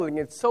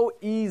It's so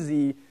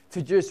easy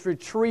to just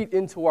retreat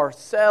into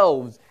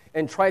ourselves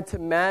and try to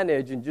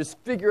manage and just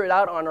figure it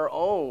out on our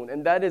own.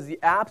 And that is the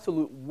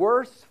absolute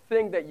worst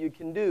thing that you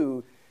can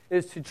do,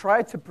 is to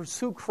try to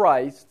pursue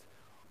Christ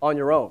on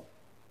your own.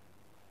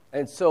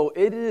 And so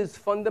it is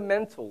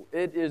fundamental.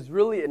 It is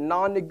really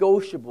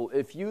non-negotiable.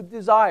 If you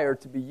desire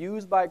to be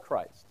used by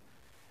Christ,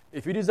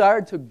 if you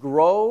desire to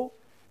grow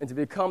and to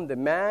become the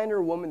man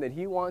or woman that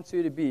He wants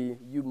you to be,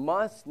 you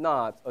must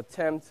not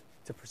attempt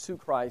to pursue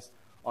Christ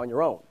on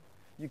your own.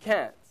 You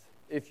can't.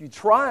 If you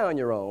try on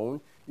your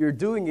own, you're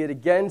doing it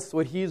against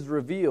what He's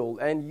revealed,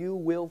 and you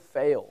will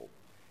fail.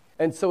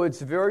 And so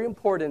it's very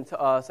important to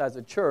us as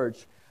a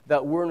church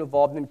that we're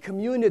involved in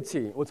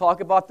community. We'll talk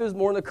about this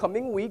more in the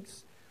coming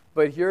weeks,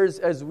 but here's,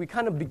 as we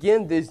kind of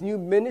begin this new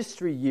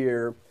ministry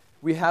year,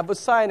 we have a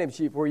sign-up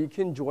sheet where you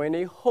can join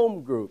a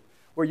home group,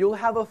 where you'll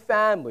have a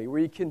family, where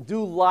you can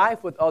do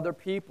life with other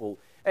people,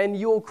 and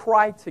you'll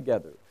cry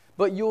together,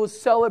 but you'll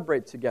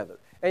celebrate together,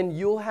 and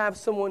you'll have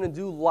someone to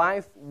do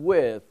life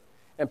with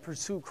and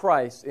pursue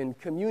Christ in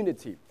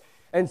community.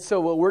 And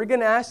so what we're going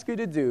to ask you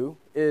to do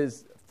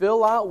is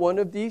fill out one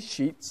of these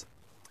sheets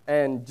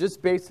and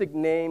just basic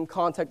name,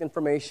 contact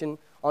information.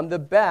 On the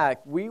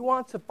back, we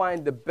want to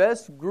find the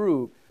best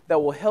group that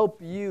will help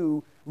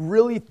you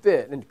really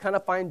fit and kind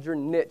of find your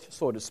niche,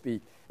 so to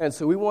speak. And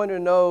so we want to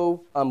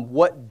know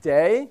what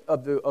day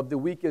of the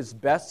week is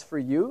best for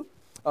you.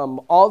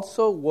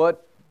 Also,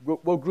 what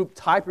group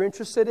type you're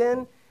interested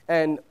in,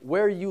 and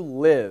where you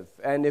live.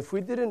 And if we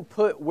didn't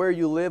put where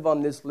you live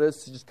on this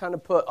list, just kind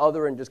of put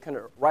other and just kind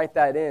of write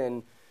that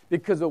in,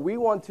 because what we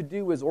want to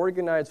do is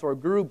organize our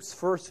groups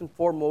first and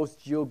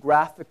foremost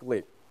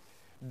geographically.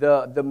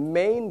 The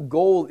main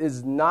goal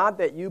is not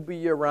that you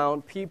be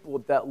around people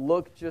that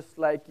look just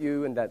like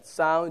you and that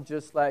sound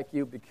just like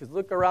you, because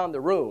look around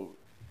the room.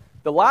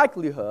 The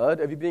likelihood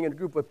of you being in a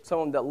group with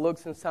someone that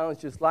looks and sounds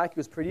just like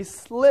you is pretty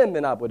slim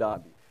in Abu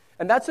Dhabi.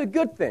 And that's a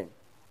good thing.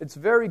 It's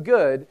very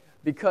good,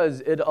 because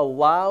it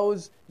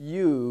allows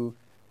you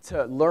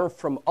to learn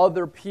from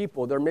other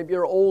people that maybe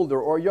are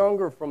older or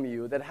younger from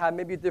you, that have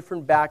maybe a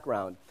different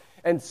background.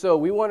 And so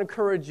we want to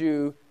encourage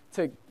you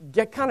to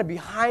get kind of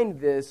behind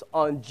this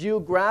on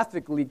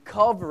geographically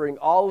covering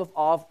all of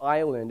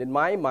off-island. In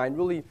my mind,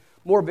 really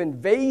more of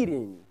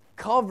invading,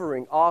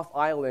 covering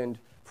off-island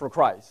for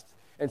Christ.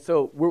 And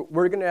so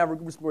we're going to have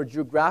groups more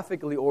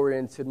geographically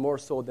oriented, more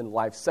so than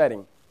life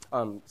setting.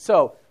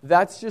 So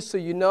that's just so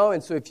you know.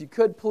 And so if you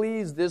could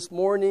please this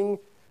morning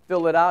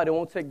fill it out. It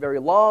won't take very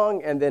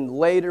long. And then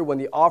later when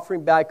the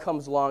offering bag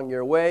comes along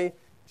your way,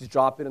 just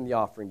drop it in the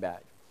offering bag.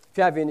 If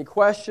you have any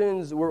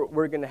questions,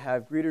 we're going to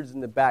have greeters in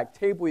the back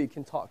table. You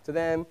can talk to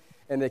them,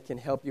 and they can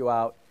help you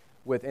out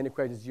with any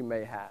questions you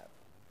may have.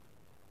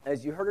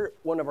 As you heard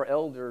one of our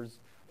elders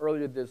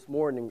earlier this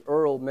morning,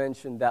 Earl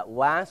mentioned that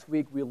last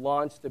week we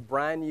launched a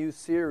brand new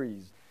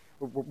series.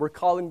 We're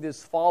calling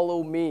this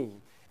Follow Me.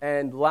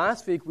 And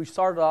last week we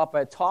started off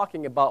by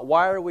talking about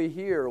why are we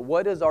here?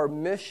 What is our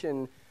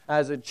mission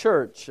as a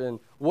church? And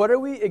what are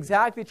we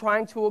exactly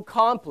trying to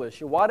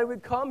accomplish? And why do we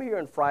come here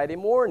on Friday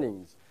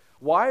mornings?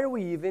 Why are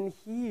we even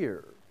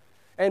here?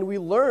 And we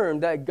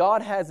learned that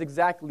God has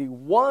exactly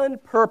one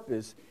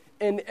purpose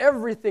in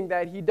everything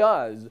that He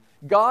does.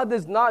 God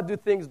does not do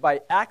things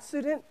by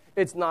accident.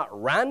 It's not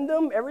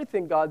random.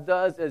 Everything God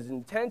does is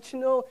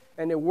intentional,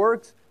 and it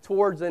works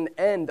towards an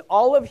end.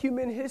 All of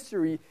human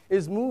history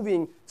is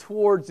moving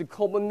towards the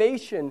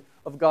culmination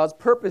of God's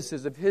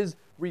purposes, of His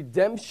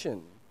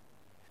redemption.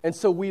 And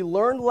so we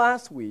learned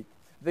last week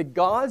that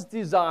God's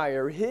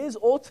desire, His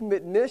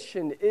ultimate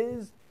mission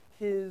is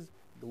His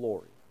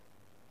glory.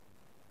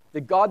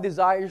 That God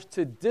desires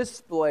to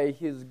display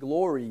His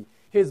glory,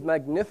 His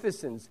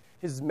magnificence,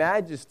 His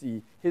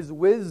majesty, His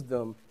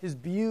wisdom, His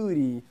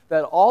beauty,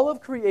 that all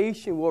of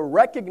creation will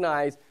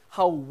recognize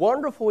how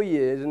wonderful He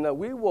is, and that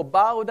we will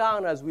bow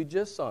down as we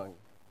just sung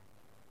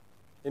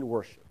in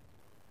worship.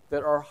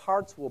 That our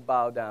hearts will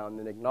bow down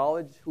and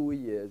acknowledge who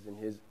He is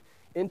and His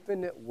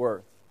infinite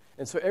worth.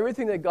 And so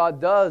everything that God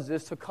does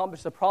is to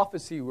accomplish the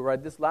prophecy we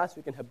read this last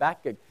week in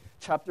Habakkuk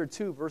chapter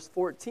 2, verse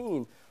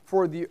 14.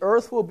 For the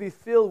earth will be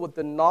filled with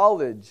the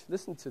knowledge,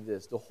 listen to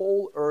this, the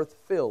whole earth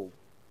filled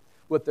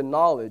with the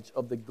knowledge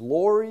of the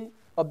glory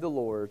of the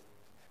Lord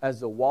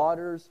as the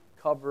waters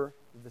cover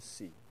the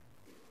sea.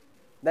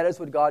 That is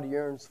what God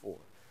yearns for,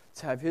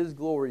 to have His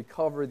glory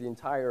cover the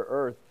entire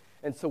earth.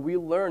 And so we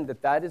learned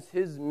that that is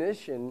His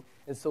mission.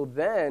 And so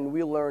then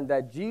we learned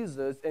that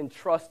Jesus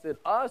entrusted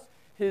us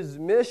His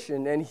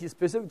mission, and He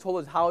specifically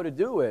told us how to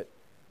do it.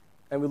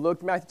 And we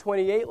looked at Matthew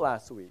 28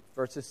 last week,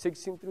 verses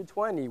 16 through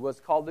 20, was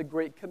called the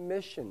Great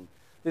Commission.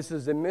 This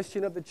is the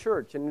mission of the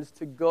church, and it's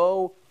to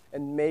go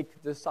and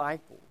make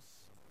disciples.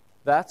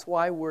 That's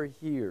why we're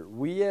here.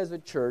 We as a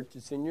church,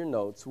 it's in your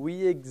notes,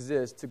 we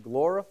exist to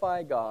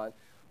glorify God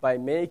by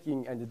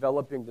making and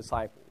developing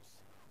disciples.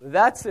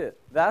 That's it.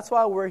 That's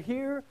why we're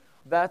here.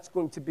 That's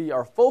going to be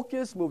our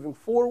focus moving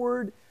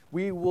forward.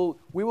 We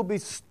will be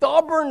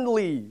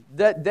stubbornly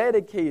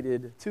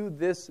dedicated to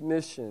this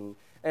mission.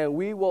 And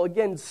we will,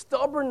 again,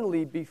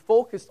 stubbornly be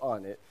focused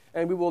on it.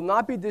 And we will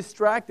not be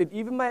distracted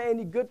even by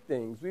any good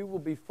things. We will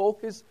be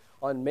focused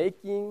on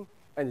making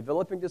and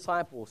developing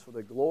disciples for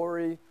the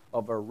glory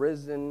of our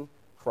risen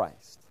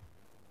Christ.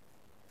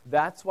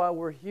 That's why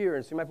we're here.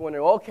 And so you might be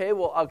wondering,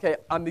 okay,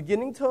 I'm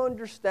beginning to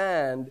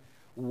understand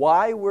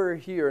why we're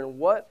here and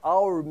what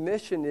our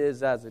mission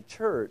is as a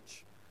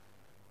church.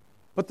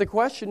 But the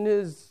question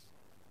is,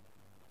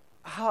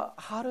 how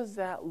does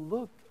that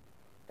look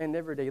in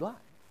everyday life?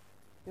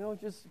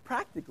 Just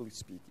practically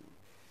speaking.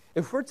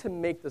 If we're to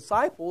make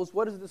disciples,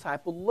 what does a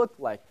disciple look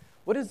like?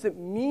 What does it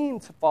mean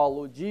to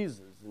follow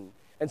Jesus?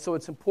 And so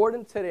it's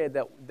important today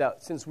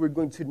that since we're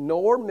going to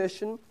know our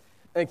mission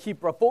and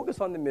keep our focus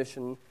on the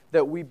mission,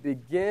 that we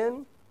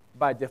begin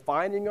by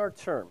defining our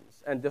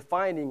terms and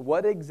defining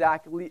what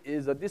exactly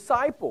is a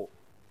disciple.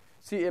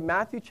 See, in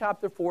Matthew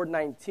chapter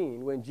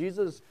 4:19, when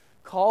Jesus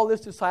called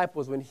his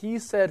disciples, when he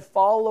said,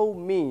 "Follow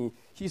me,"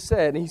 he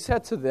said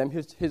to them,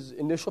 his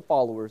initial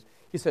followers,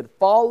 he said,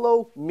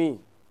 "Follow me,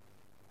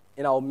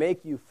 and I'll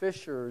make you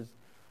fishers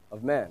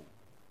of men."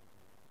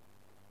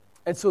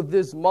 And so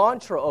this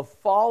mantra of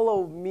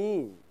 "follow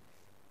me"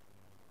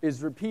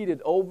 is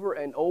repeated over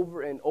and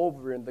over and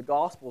over in the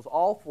Gospels,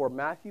 all four: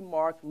 Matthew,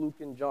 Mark,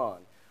 Luke, and John.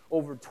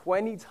 Over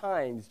 20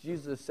 times,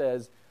 Jesus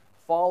says,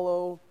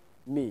 "Follow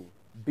me,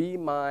 be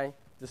my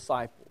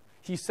disciple."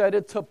 He said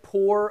it to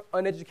poor,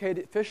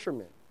 uneducated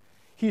fishermen.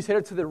 He said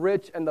it to the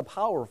rich and the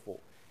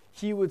powerful.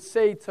 He would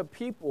say to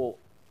people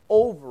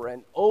over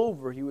and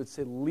over, he would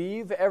say,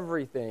 "Leave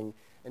everything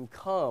and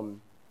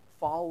come,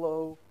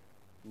 follow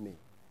me."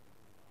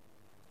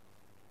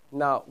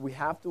 Now, we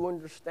have to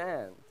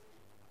understand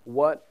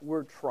what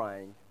we're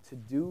trying to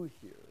do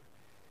here.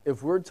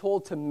 If we're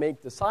told to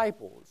make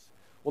disciples,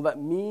 well, that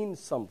means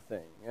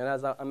something. And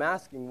as I'm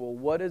asking, well,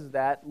 what does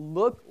that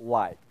look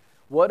like?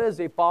 What does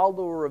a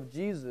follower of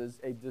Jesus,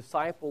 a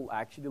disciple,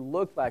 actually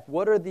look like?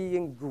 What are the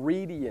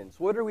ingredients?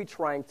 What are we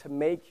trying to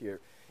make here?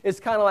 It's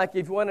kind of like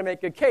if you want to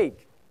make a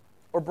cake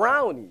or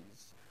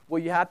brownies.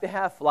 Well, you have to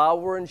have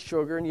flour and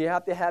sugar, and you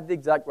have to have the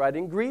exact right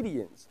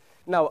ingredients.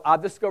 Now, I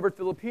discovered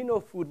Filipino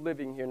food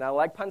living here, and I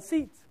like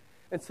pancit.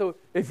 And so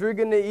if you're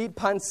going to eat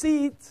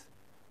pancit,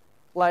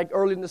 like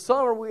early in the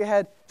summer, we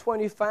had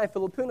 25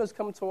 Filipinos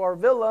come to our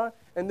villa,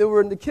 and they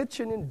were in the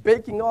kitchen and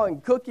baking all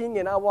and cooking,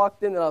 and I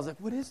walked in, and I was like,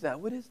 what is that?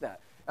 What is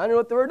that? I don't know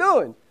what they were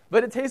doing,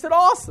 but it tasted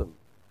awesome.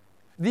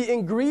 The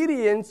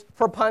ingredients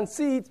for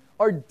pancit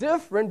are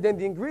different than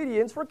the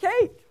ingredients for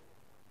cake.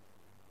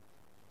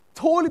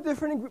 Totally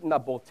different ingredients. Now,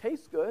 both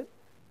taste good.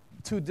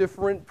 Two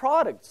different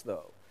products,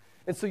 though.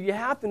 And so you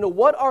have to know,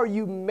 what are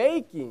you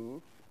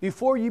making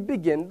before you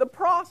begin the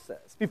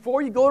process?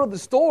 Before you go to the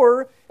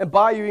store and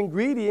buy your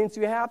ingredients,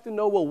 you have to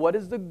know, well, what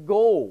is the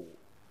goal?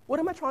 What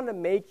am I trying to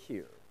make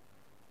here?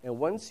 And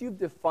once you've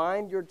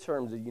defined your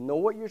terms and you know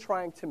what you're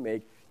trying to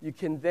make, you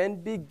can then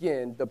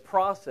begin the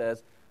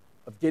process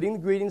of getting the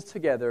ingredients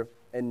together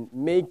and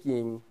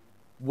making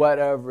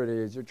whatever it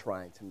is you're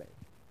trying to make.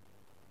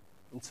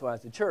 And so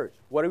as a church,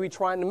 what are we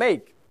trying to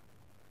make?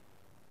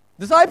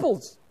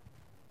 Disciples.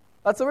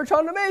 That's what we're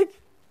trying to make.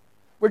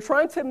 We're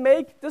trying to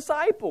make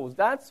disciples.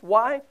 That's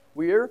why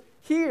we're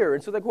here.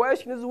 And so the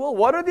question is, well,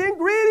 what are the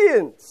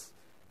ingredients?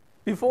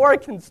 Before I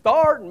can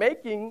start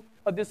making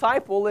a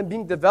disciple and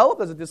being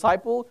developed as a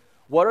disciple,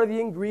 what are the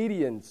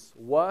ingredients?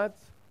 What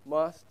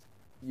must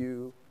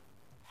you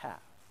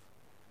have?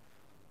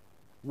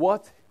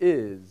 What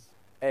is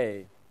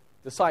a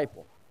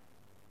disciple?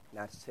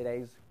 That's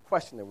today's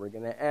question that we're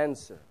going to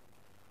answer.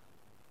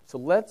 So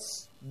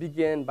let's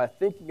begin by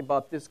thinking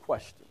about this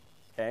question,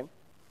 okay?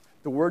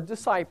 The word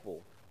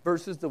disciple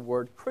versus the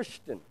word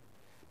Christian.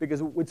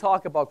 Because we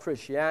talk about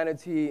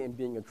Christianity and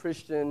being a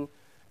Christian.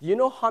 Do you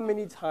know how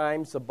many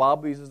times the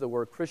Bible uses the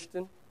word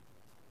Christian?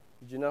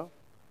 Did you know?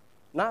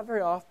 Not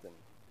very often.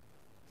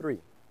 3.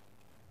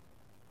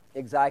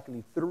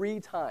 Exactly 3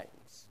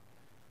 times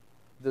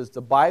does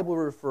the Bible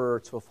refer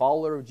to a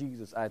follower of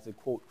Jesus as a,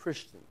 quote,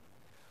 Christian.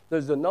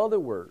 There's another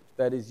word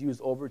that is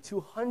used over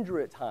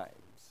 200 times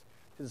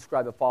to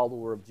describe a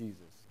follower of Jesus.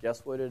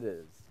 Guess what it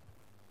is?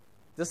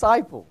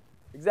 Disciple.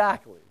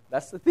 Exactly.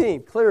 That's the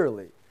theme,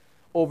 clearly.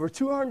 Over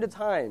 200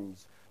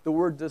 times, the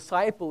word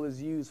disciple is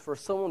used for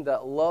someone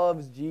that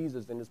loves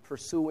Jesus and is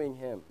pursuing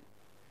him.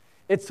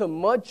 It's a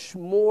much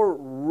more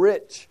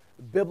rich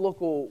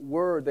biblical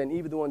word than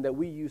even the one that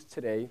we use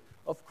today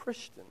of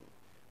Christian.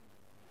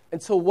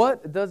 And so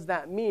what does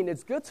that mean?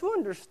 It's good to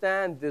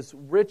understand this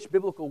rich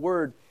biblical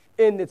word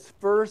in its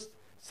first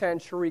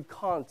century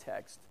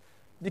context.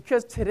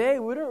 Because today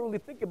we don't really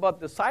think about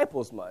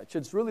disciples much.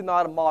 It's really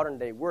not a modern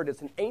day word.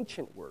 It's an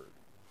ancient word.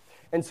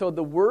 And so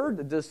the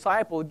word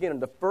disciple, again, in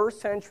the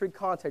first century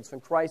context when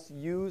Christ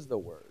used the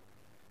word,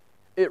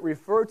 it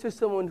referred to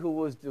someone who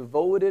was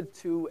devoted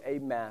to a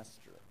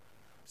master,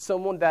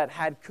 someone that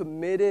had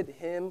committed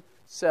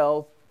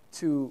himself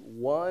to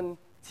one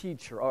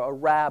teacher, or a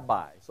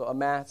rabbi, so a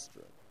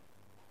master.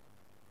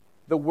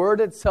 The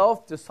word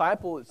itself,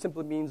 disciple, it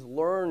simply means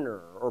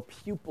learner or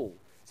pupil,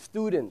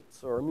 student,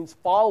 or it means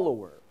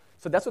follower.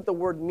 So that's what the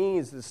word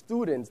means, the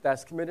student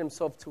that's committed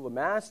himself to a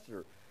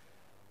master.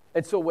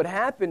 And so what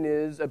happened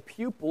is a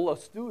pupil, a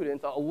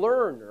student, a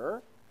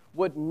learner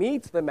would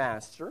meet the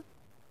master.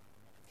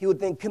 He would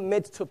then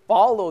commit to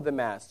follow the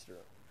master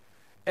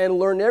and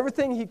learn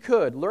everything he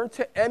could, learn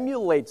to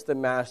emulate the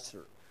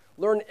master,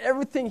 learn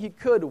everything he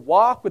could,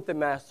 walk with the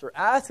master,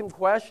 ask him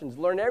questions,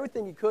 learn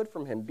everything he could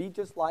from him, be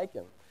just like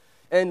him.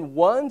 And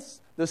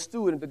once the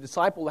student, the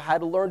disciple,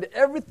 had learned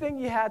everything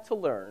he had to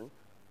learn,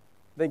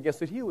 then guess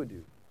what he would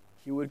do?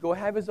 He would go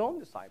have his own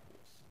disciples.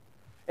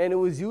 And it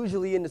was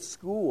usually in the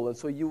school, and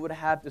so you would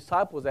have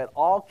disciples that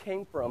all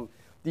came from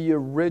the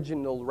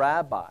original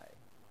rabbi.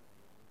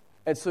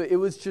 And so it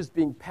was just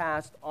being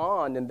passed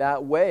on in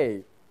that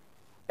way.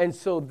 And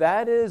so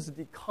that is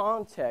the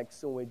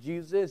context in which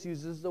Jesus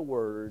uses the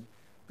word,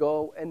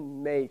 go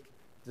and make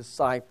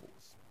disciples.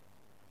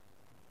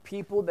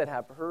 People that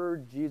have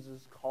heard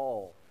Jesus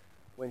call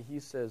when he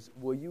says,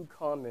 will you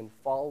come and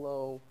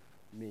follow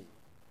me?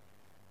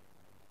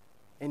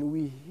 And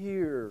we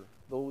hear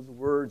those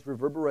words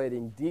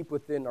reverberating deep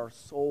within our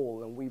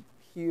soul, and we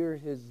hear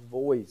his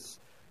voice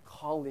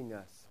calling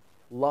us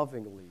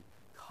lovingly,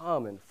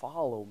 come and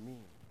follow me.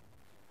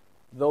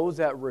 Those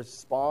that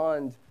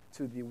respond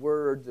to the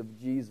words of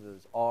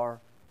Jesus are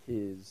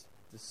his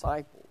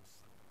disciples.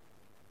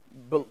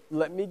 But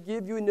let me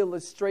give you an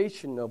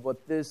illustration of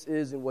what this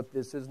is and what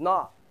this is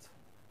not.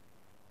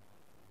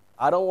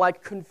 I don't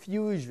like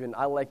confusion.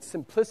 I like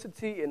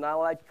simplicity and I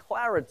like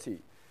clarity.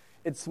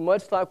 It's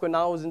much like when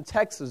I was in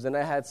Texas and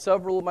I had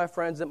several of my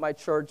friends at my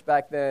church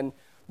back then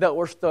that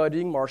were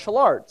studying martial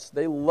arts.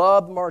 They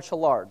loved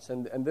martial arts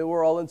and they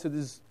were all into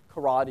this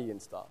karate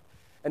and stuff.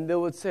 And they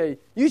would say,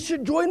 you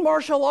should join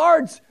martial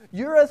arts.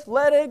 You're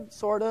athletic,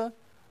 sort of.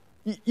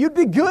 You'd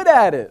be good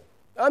at it.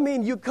 I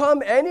mean, you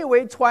come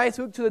anyway twice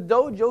a week to the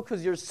dojo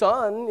because your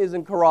son is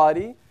in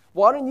karate.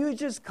 Why don't you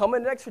just come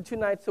an extra 2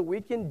 nights a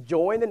week and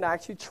join and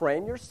actually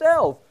train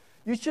yourself?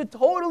 You should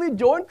totally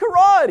join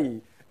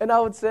karate. And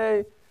I would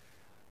say,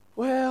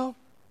 well,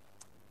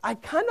 I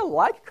kind of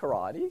like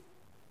karate.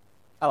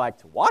 I like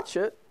to watch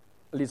it,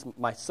 at least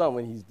my son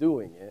when he's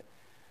doing it.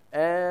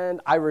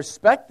 And I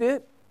respect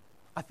it.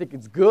 I think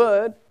it's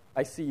good.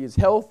 I see he's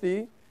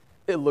healthy.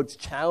 It looks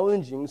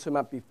challenging, so it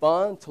might be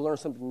fun to learn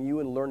something new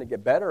and learn to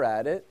get better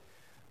at it.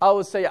 I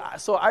would say,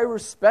 so I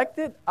respect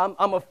it.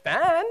 I'm a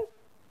fan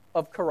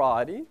of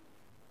karate,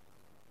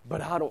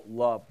 but I don't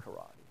love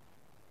karate.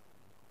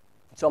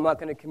 So I'm not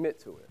going to commit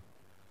to it.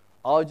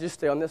 I'll just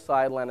stay on the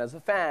sideline as a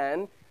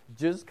fan,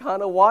 just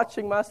kind of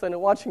watching my son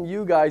and watching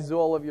you guys do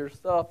all of your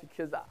stuff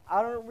because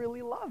I don't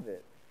really love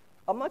it.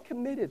 I'm not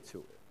committed to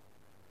it.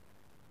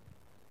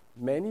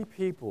 Many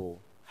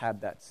people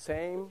have that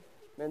same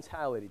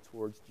mentality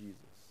towards Jesus.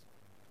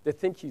 They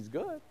think he's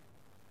good.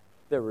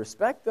 They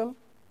respect him.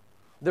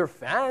 They're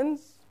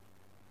fans.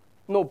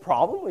 No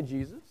problem with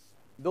Jesus.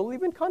 They'll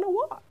even kind of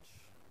watch.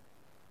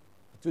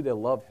 But do they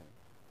love him?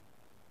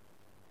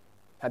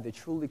 Have they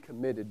truly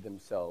committed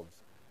themselves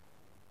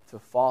to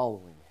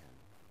following him?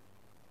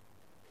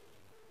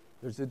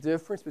 There's a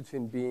difference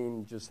between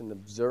being just an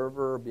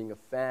observer, being a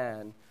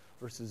fan,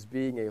 versus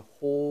being a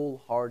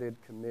wholehearted,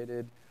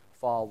 committed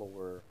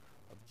follower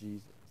of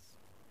Jesus.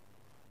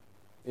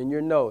 In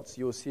your notes,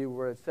 you'll see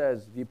where it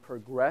says the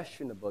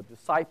progression of a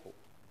disciple.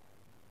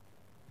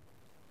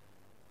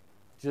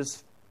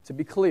 Just to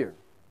be clear,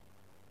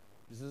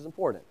 this is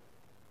important.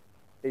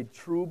 A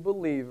true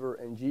believer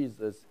in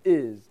Jesus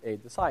is a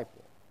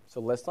disciple.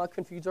 So let's not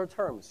confuse our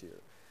terms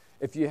here.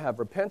 If you have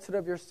repented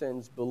of your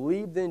sins,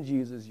 believed in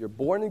Jesus, you're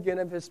born again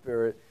of his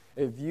Spirit,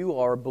 if you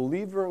are a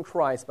believer in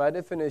Christ, by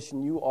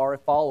definition, you are a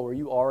follower,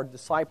 you are a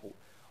disciple.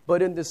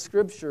 But in the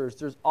Scriptures,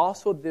 there's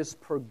also this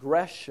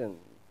progression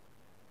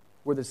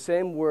where the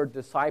same word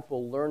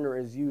disciple, learner,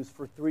 is used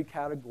for 3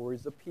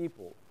 categories of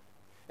people.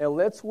 And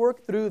let's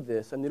work through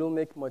this, and it'll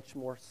make much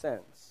more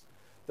sense.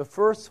 The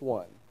first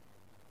one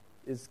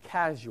is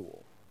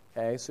casual.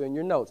 Okay, so in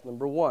your notes,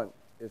 number 1,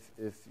 if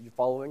you're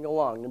following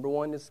along, number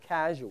 1 is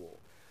casual.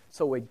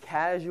 So a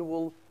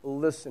casual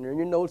listener. In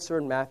your notes, sir,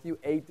 in Matthew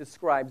 8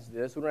 describes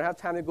this. We don't have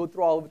time to go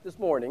through all of it this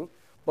morning,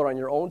 but on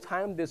your own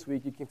time this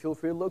week, you can feel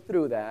free to look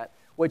through that.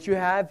 What you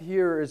have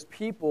here is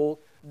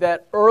people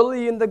that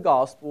early in the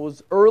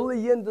Gospels,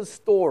 early in the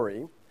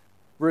story,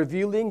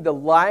 revealing the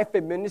life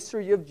and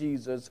ministry of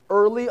Jesus,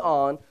 early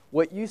on,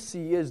 what you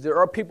see is there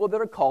are people that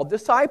are called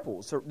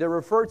disciples. They're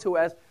referred to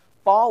as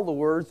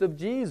followers of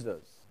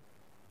Jesus.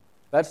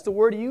 That's the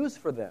word used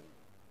for them.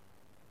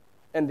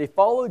 And they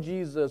follow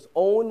Jesus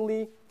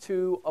only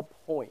to a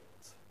point.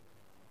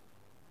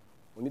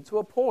 Only to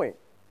a point.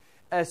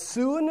 As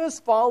soon as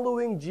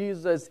following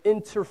Jesus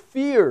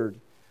interfered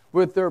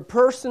with their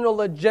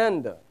personal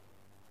agenda,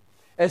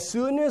 as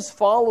soon as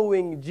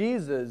following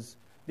Jesus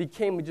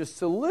became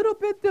just a little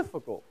bit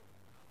difficult,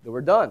 they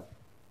were done.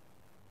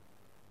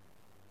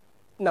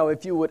 Now,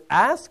 if you would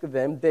ask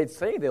them, they'd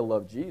say they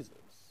love Jesus.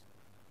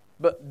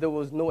 But there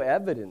was no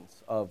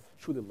evidence of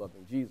truly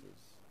loving Jesus.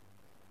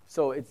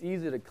 So it's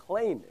easy to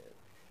claim it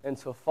and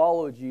to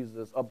follow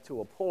Jesus up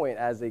to a point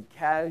as a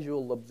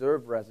casual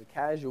observer, as a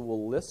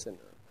casual listener.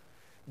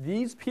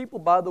 These people,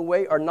 by the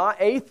way, are not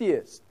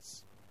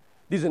atheists.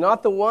 These are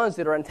not the ones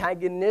that are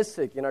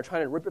antagonistic and are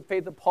trying to rip your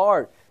faith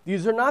apart.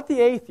 These are not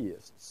the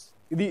atheists.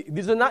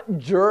 These are not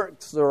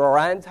jerks or are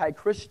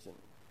anti-Christian.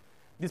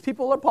 These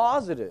people are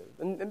positive,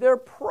 and they're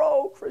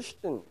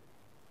pro-Christian.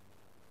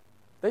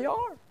 They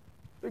are.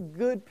 They're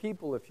good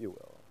people, if you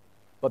will.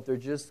 But they're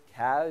just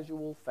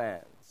casual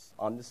fans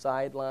on the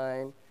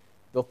sideline.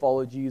 They'll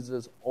follow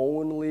Jesus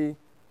only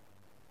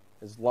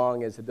as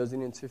long as it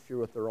doesn't interfere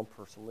with their own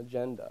personal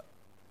agenda.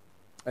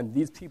 And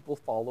these people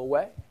fall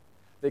away.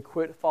 They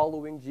quit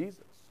following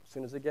Jesus as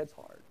soon as it gets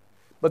hard.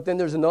 But then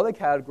there's another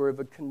category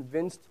of a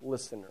convinced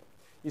listener.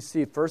 You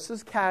see, first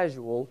is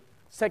casual,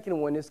 second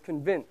one is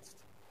convinced.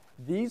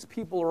 These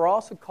people are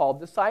also called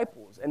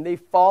disciples, and they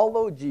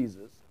follow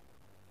Jesus,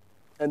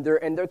 and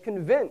they're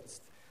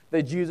convinced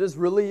that Jesus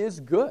really is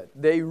good.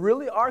 They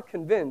really are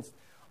convinced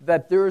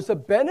that there is a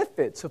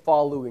benefit to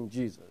following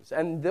Jesus,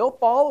 and they'll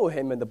follow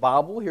him. In the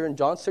Bible, here in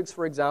John 6,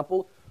 for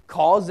example,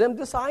 calls them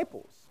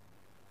disciples.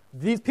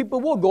 These people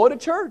will go to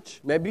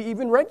church, maybe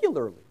even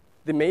regularly.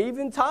 They may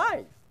even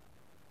tithe.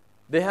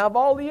 They have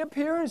all the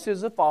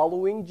appearances of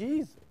following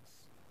Jesus,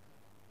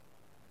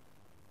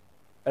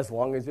 as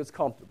long as it's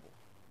comfortable,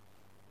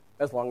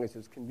 as long as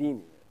it's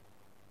convenient,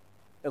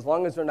 as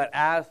long as they're not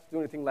asked to do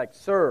anything like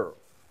serve,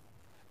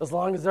 as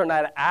long as they're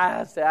not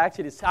asked to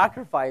actually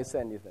sacrifice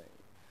anything.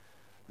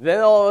 Then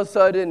all of a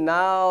sudden,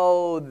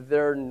 now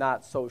they're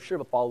not so sure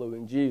about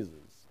following Jesus.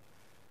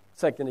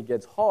 Second, it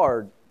gets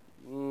hard,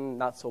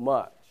 not so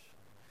much.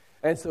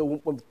 And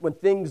so when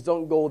things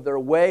don't go their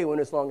way, when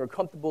it's no longer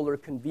comfortable or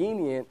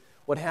convenient,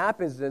 what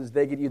happens is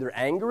they get either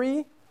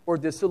angry or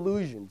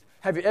disillusioned.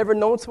 Have you ever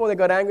known someone that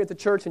got angry at the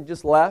church and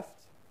just left?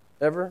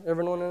 Ever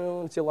known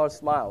anyone? See a lot of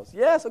smiles.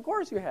 Yes, of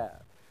course you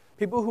have.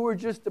 People who are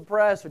just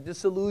depressed or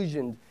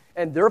disillusioned,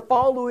 and they're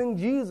following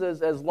Jesus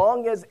as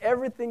long as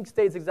everything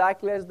stays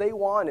exactly as they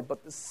want it.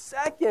 But the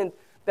second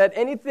that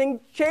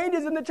anything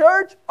changes in the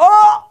church,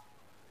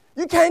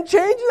 you can't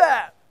change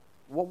that.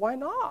 Well, why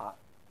not?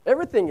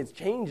 Everything is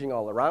changing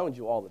all around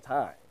you all the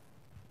time.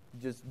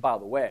 Just by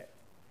the way,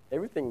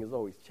 everything is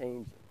always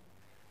changing.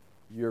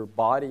 Your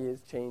body is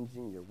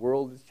changing, your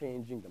world is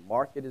changing, the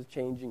market is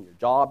changing, your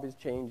job is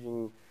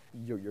changing,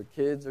 your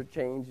kids are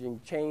changing.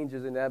 Change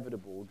is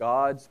inevitable.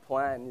 God's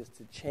plan is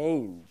to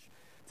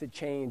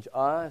change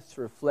us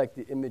to reflect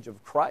the image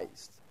of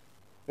Christ.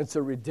 And so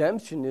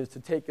redemption is to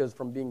take us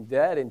from being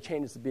dead and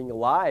change us to being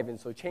alive, and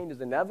so change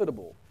is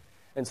inevitable.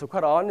 And so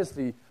quite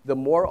honestly, the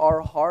more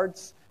our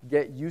hearts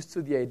get used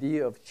to the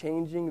idea of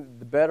changing,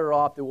 the better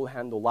off they will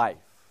handle life,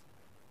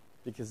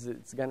 because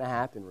it's going to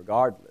happen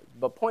regardless.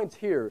 But point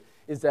here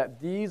is that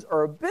these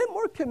are a bit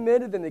more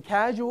committed than the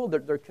casual.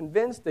 They're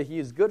convinced that he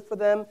is good for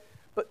them,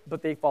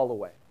 but they fall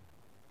away.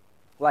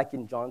 Like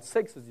in John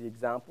 6 is the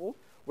example,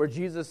 where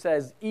Jesus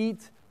says,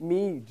 eat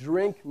me,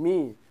 drink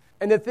me.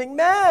 And they think,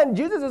 man,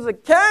 Jesus is a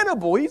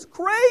cannibal. He's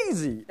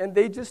crazy. And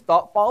they just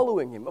stop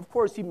following him. Of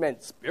course, he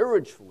meant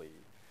spiritually.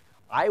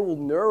 I will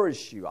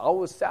nourish you. I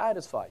will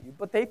satisfy you.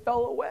 But they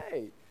fell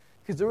away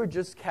because they were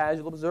just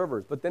casual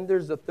observers. But then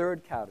there's the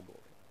third category.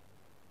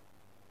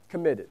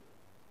 Committed,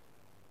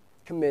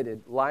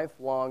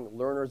 lifelong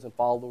learners and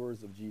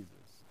followers of Jesus.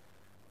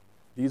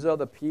 These are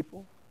the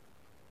people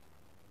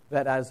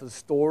that as the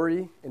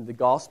story in the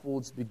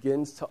Gospels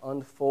begins to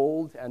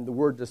unfold and the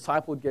word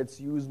disciple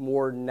gets used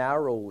more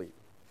narrowly,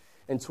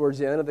 and towards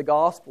the end of the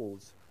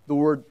Gospels, the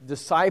word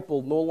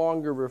disciple no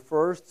longer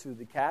refers to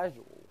the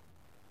casual.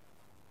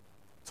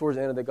 Towards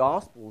the end of the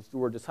Gospels, the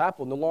word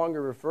disciple no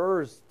longer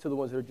refers to the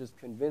ones that are just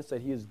convinced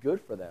that he is good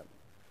for them.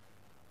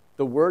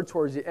 The word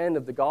towards the end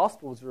of the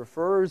Gospels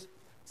refers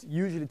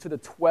usually to the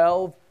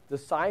 12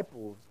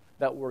 disciples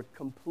that were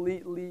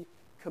completely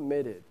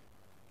committed,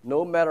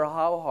 no matter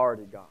how hard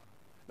it got,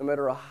 no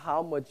matter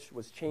how much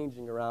was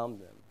changing around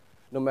them,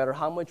 no matter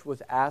how much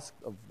was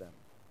asked of them.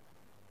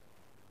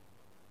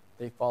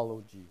 They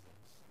followed Jesus.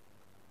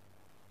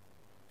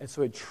 And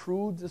so a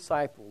true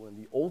disciple,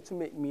 in the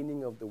ultimate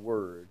meaning of the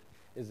word,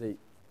 is a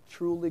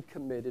truly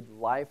committed,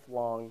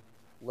 lifelong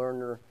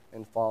learner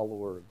and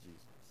follower of Jesus.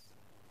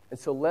 And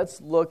so let's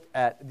look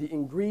at the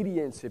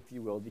ingredients, if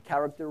you will, the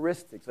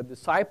characteristics. A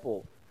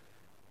disciple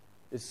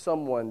is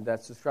someone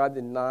that's described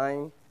in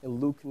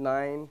Luke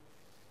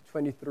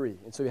 9:23.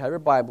 And so you have your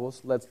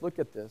Bibles. Let's look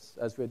at this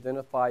as we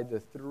identify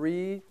the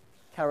three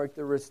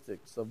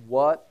characteristics of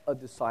what a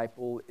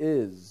disciple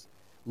is.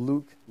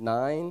 Luke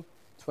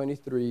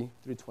 9:23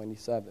 through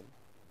 27.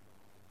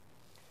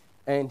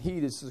 And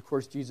this is of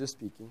course Jesus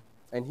speaking,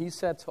 and he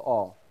said to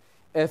all,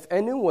 if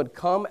anyone would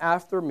come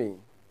after me,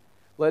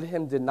 let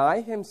him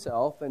deny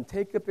himself and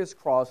take up his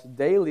cross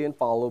daily and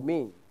follow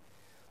me.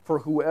 For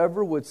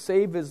whoever would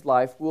save his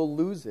life will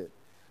lose it,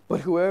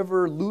 but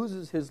whoever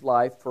loses his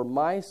life for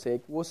my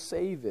sake will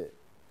save it.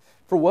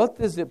 For what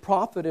does it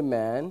profit a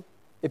man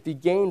if he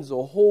gains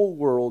the whole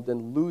world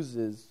and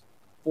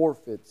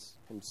forfeits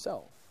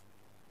himself?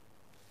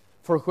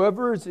 For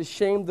whoever is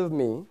ashamed of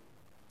me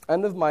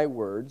and of my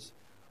words,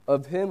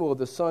 of him will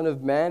the Son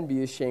of Man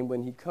be ashamed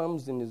when he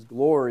comes in his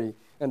glory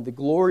and the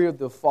glory of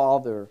the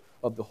Father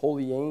of the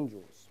holy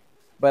angels.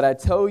 But I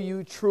tell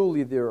you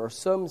truly, there are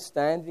some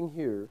standing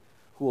here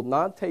who will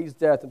not taste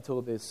death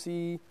until they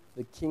see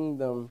the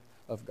kingdom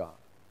of God.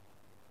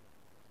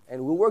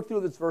 And we'll work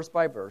through this verse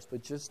by verse,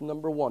 but just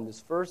number one, this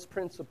first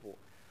principle,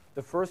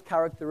 the first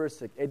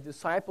characteristic, a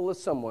disciple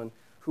is someone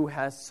who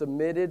has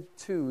submitted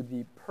to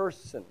the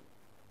person,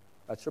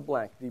 that's your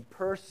blank, the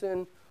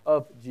person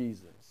of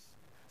Jesus.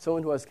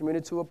 Someone who has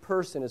committed to a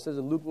person. It says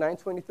in Luke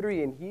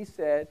 9:23, and he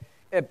said,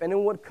 if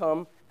anyone would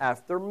come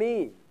after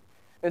me.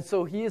 And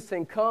so he is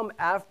saying, come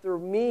after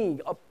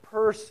me, a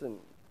person.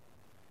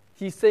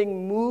 He's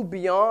saying move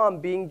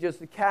beyond being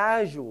just a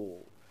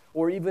casual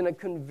or even a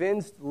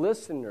convinced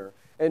listener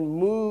and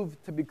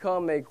move to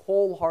become a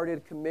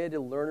wholehearted,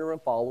 committed learner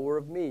and follower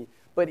of me.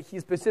 But he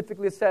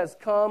specifically says,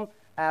 come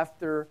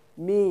after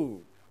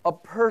me, a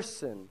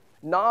person,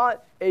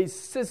 not a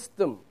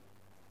system.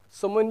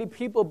 So many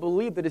people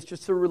believe that it's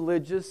just a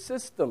religious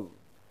system.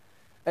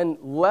 And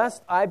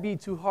lest I be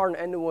too hard on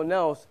anyone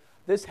else,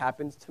 this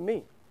happens to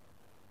me.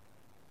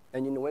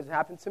 And you know what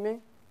happened to me?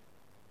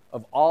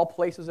 Of all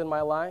places in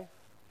my life,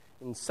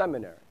 in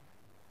seminary.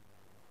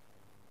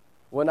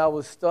 When I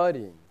was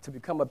studying to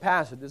become a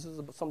pastor, this is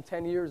some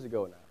 10 years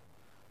ago now.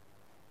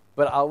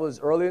 But I was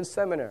early in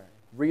seminary,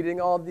 reading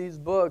all these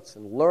books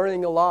and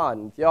learning a lot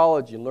in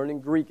theology and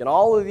learning Greek and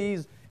all of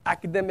these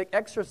academic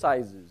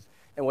exercises.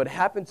 And what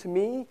happened to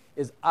me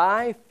is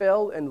I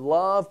fell in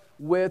love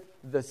with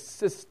the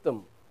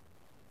system.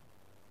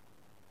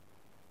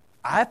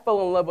 I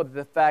fell in love with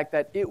the fact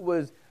that it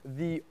was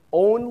the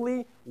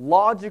only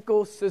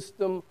logical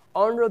system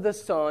under the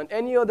sun.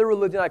 Any other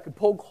religion, I could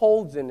poke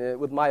holes in it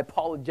with my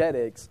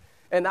apologetics.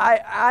 And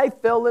I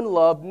fell in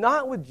love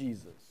not with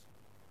Jesus,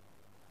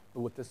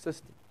 but with the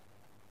system.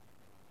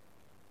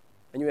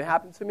 And you know what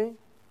happened to me?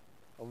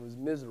 I was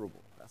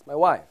miserable. That's my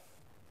wife.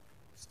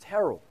 It was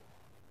terrible.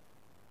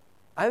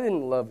 I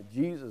didn't love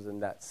Jesus in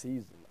that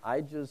season.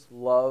 I just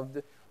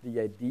loved the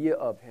idea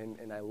of him,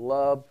 and I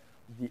loved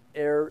the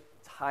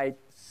airtight,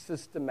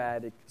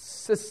 systematic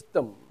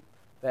system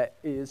that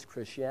is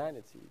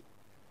Christianity.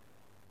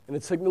 And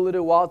it took me a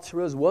little while to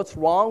realize, what's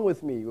wrong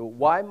with me?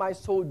 Why am I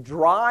so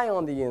dry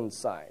on the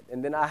inside?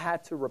 And then I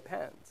had to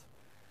repent.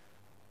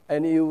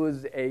 And it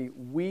was a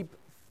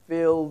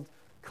weep-filled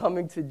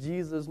coming to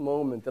Jesus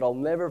moment that I'll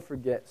never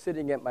forget,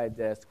 sitting at my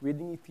desk,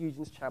 reading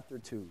Ephesians chapter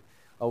 2.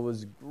 I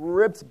was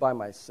gripped by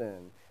my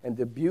sin and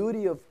the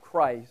beauty of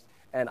Christ,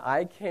 and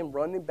I came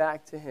running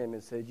back to him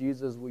and said,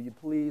 Jesus, will you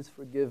please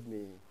forgive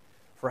me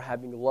for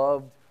having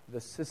loved the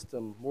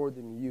system more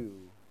than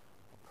you,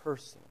 a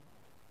person?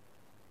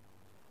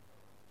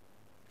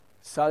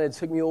 Sadly, it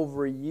took me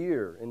over a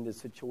year in this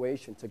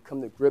situation to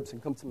come to grips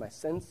and come to my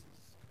senses.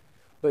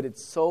 But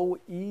it's so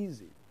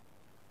easy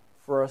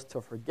for us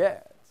to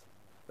forget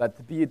that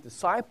to be a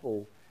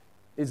disciple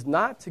is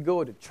not to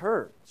go to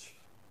church.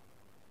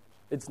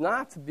 It's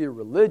not to be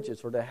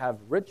religious or to have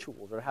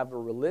rituals or have a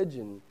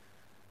religion.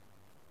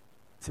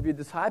 To be a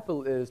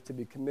disciple is to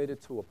be committed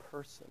to a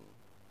person,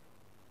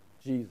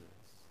 Jesus,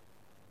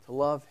 to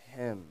love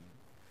him,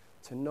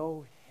 to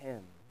know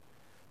him,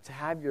 to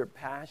have your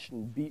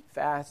passion beat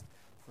fast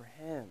for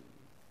him.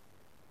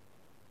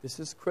 This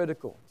is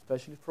critical,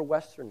 especially for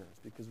Westerners,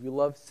 because we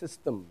love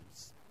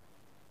systems.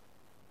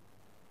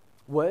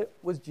 What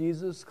was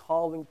Jesus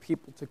calling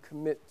people to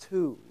commit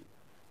to?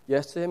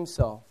 Yes, to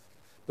himself.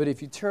 But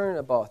if you turn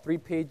about 3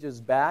 pages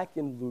back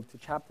in Luke to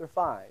chapter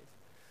 5,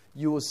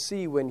 you will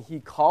see when he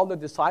called the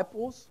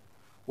disciples,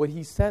 what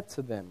he said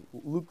to them.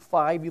 Luke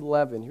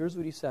 5:11, here's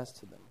what he says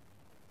to them.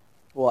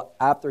 Well,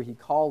 after he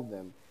called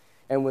them,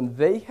 and when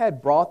they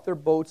had brought their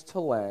boats to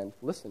land,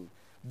 listen,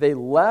 they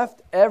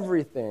left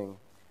everything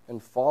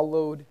and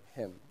followed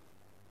him.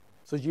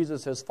 So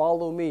Jesus says,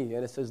 follow me.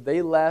 And it says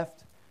they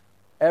left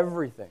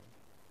everything.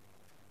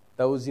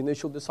 That was the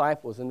initial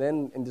disciples. And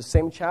then in the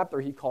same chapter,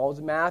 he calls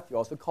Matthew,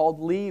 also called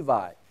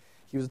Levi.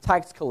 He was a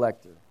tax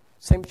collector.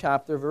 Same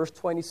chapter, verse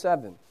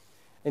 27.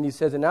 And he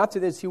says, and after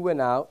this he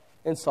went out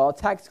and saw a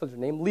tax collector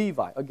named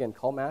Levi, again,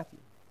 called Matthew,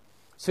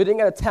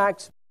 sitting at a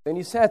tax, and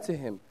he said to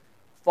him,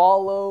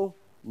 follow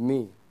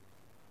me.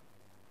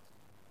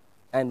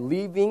 And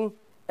leaving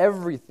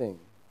everything,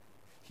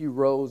 he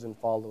rose and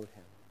followed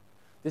him.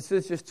 This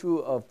is just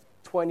 2 of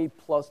 20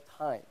 plus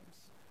times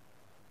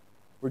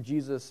where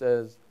Jesus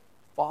says,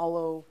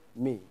 follow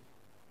me.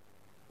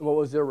 And what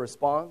was their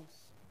response?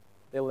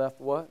 They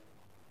left what?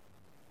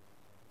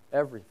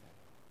 Everything.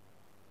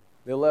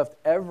 They left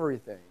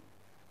everything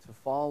to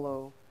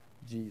follow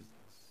Jesus.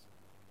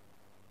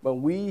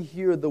 When we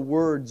hear the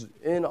words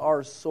in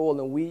our soul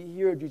and we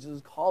hear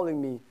Jesus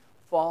calling me,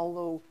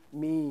 follow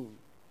me.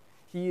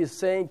 He is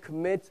saying,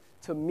 commit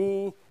to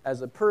me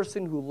as a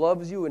person who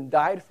loves you and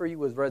died for you,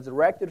 was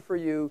resurrected for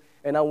you,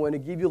 and I want to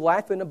give you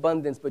life in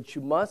abundance, but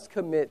you must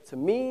commit to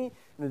me.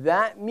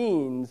 That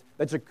means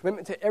that your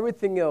commitment to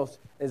everything else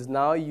is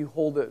now you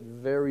hold it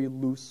very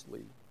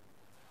loosely.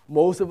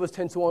 Most of us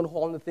tend to hold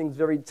on to things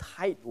very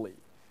tightly.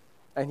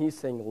 And he's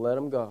saying, let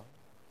them go.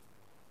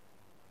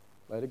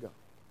 Let it go.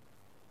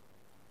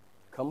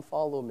 Come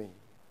follow me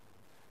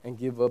and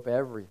give up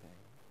everything.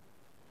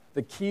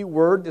 The key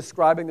word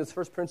describing this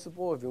first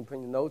principle, if you put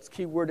in your notes,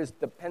 key word is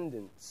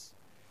dependence.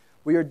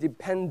 We are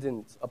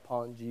dependent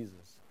upon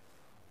Jesus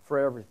for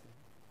everything.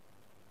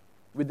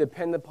 We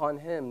depend upon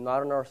him,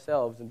 not on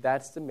ourselves, and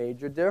that's the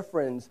major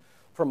difference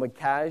from a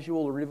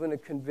casual or even a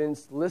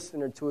convinced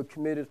listener to a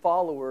committed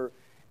follower,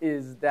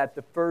 is that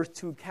the first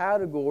two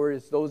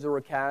categories, those who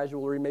are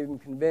casual or maybe even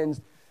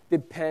convinced,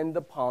 depend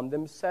upon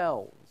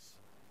themselves.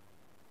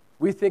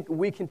 We think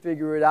we can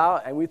figure it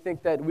out, and we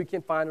think that we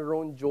can find our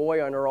own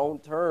joy on our own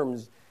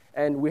terms,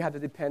 and we have to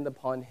depend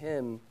upon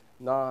him,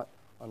 not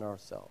on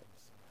ourselves.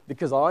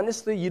 Because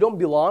honestly, you don't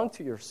belong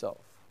to yourself.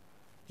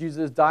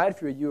 Jesus died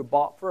for you. You were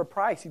bought for a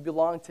price. You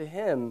belong to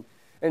him.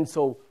 And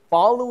so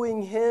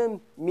following him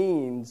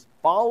means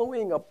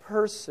following a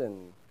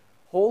person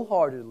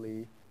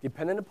wholeheartedly,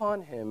 dependent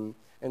upon him,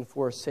 and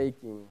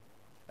forsaking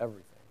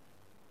everything.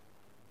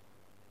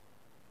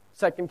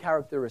 Second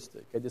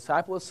characteristic, a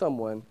disciple is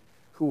someone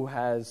who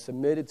has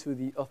submitted to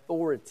the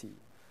authority.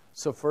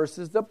 So first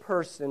is the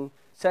person,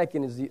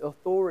 second is the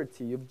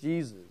authority of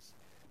Jesus.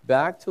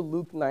 Back to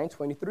Luke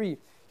 9:23,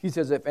 he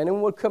says, if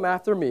anyone would come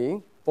after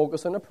me,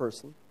 focus on a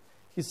person,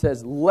 he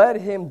says, let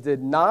him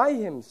deny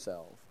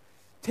himself,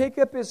 take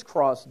up his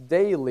cross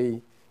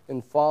daily,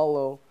 and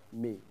follow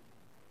me.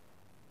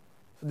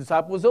 So the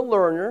disciple is a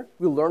learner.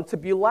 We learn to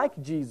be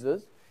like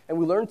Jesus, and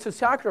we learn to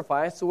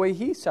sacrifice the way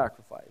he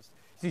sacrificed.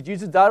 See,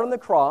 Jesus died on the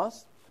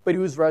cross, but he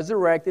was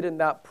resurrected, and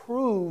that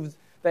proves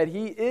that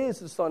he is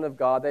the Son of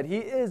God, that he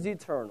is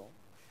eternal.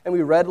 And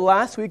we read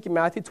last week in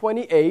Matthew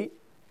 28,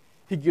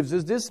 he gives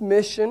us this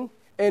mission,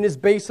 and is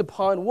based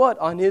upon what?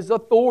 On his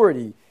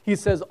authority. He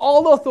says,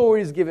 all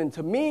authority is given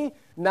to me,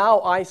 now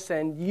I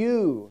send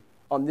you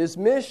on this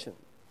mission.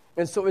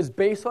 And so it's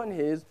based on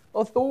his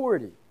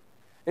authority.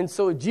 And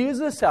so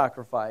Jesus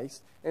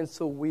sacrificed, and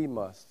so we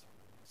must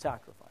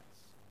sacrifice.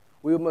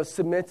 We must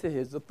submit to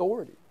his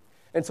authority.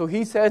 And so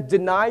he says,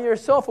 deny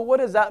yourself. Well,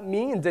 what does that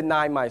mean,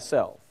 deny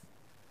myself?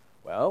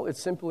 Well, it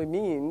simply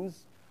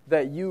means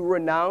that you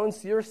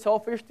renounce your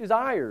selfish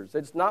desires.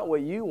 It's not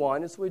what you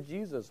want, it's what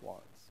Jesus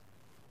wants.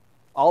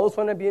 All of us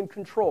want to be in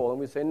control, and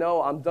we say,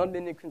 no, I'm done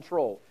being in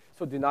control.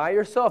 So deny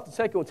yourself. The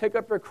second one, take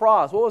up your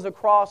cross. What was a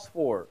cross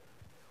for?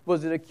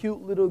 Was it a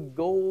cute little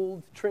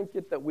gold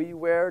trinket that we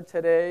wear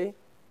today?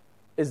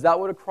 Is that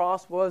what a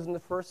cross was in the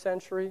first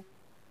century?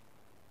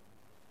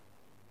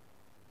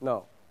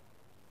 No.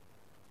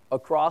 A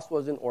cross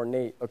wasn't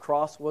ornate. A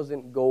cross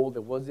wasn't gold.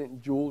 It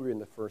wasn't jewelry in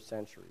the first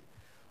century.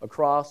 A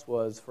cross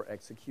was for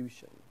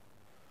execution.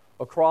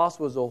 A cross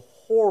was a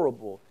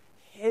horrible,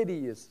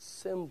 hideous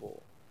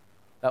symbol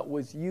that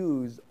was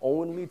used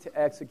only to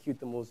execute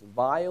the most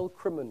vile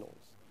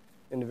criminals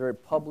in a very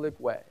public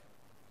way.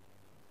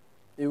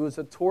 It was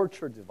a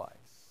torture device.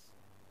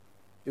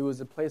 It was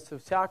a place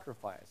of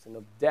sacrifice and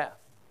of death.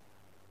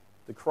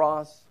 The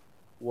cross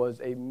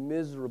was a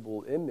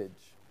miserable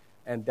image,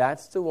 and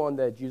that's the one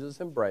that Jesus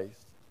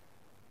embraced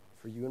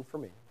for you and for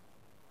me.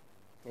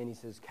 And he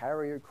says,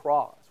 carry your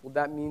cross. Well,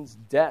 that means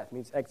death,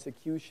 means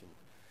execution.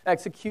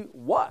 Execute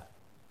what?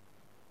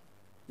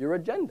 Your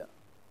agenda.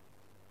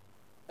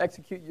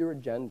 Execute your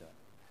agenda.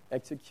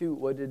 Execute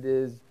what it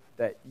is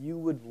that you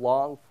would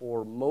long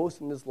for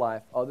most in this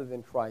life other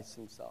than Christ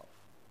himself.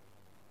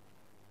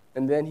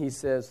 And then he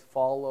says,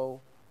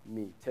 follow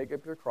me. Take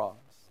up your cross,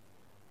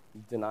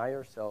 deny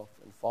yourself,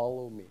 and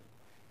follow me.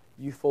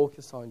 You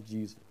focus on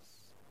Jesus.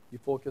 You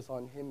focus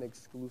on him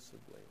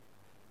exclusively.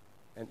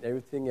 And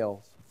everything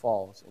else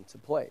falls into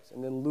place.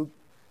 And then Luke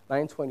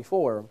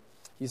 9:24,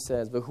 he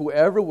says, but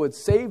whoever would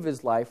save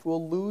his life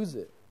will lose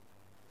it.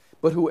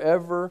 But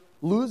whoever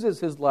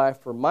loses his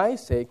life for my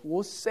sake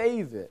will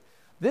save it.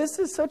 This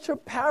is such a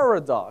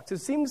paradox. It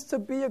seems to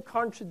be a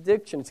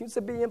contradiction. It seems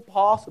to be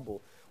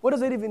impossible. What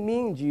does it even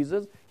mean,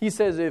 Jesus? He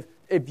says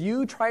if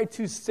you try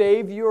to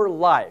save your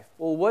life,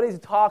 well, what is he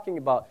talking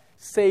about,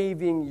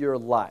 saving your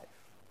life?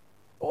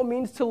 Well, it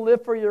means to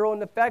live for your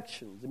own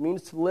affections. It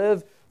means to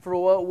live for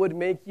what would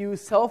make you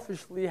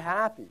selfishly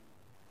happy.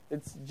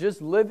 It's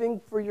just living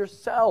for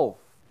yourself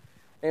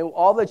and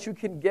all that you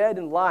can get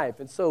in life.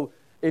 And so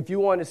if you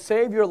want to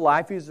save your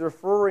life, he's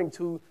referring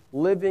to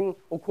living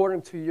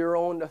according to your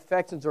own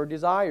affections or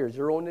desires,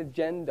 your own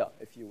agenda,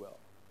 if you will.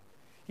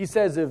 He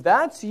says if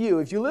that's you,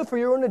 if you live for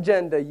your own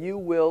agenda, you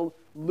will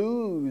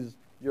lose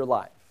your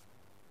life.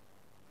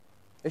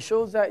 It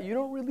shows that you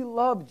don't really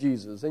love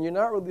Jesus and you're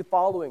not really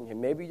following him.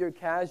 Maybe you're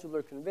casual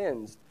or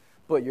convinced,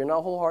 but you're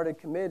not wholehearted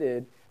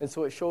committed, and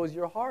so it shows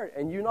your heart,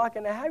 and you're not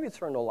going to have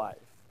eternal life.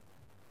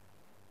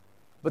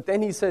 But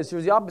then he says,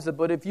 here's the opposite,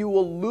 but if you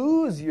will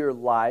lose your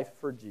life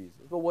for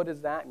Jesus. Well, what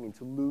does that mean,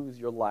 to lose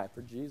your life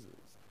for Jesus?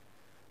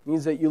 It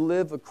means that you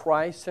live a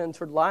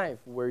Christ-centered life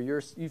where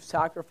you've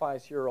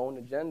sacrificed your own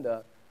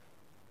agenda.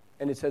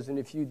 And it says, and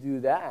if you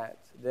do that,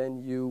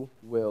 then you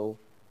will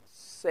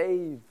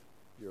save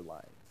your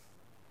life.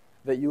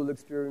 That you will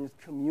experience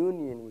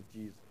communion with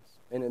Jesus.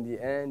 And in the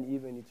end,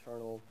 even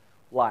eternal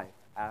life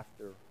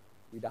after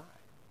we die.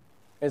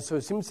 And so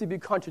it seems to be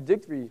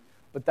contradictory,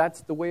 but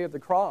that's the way of the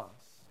cross.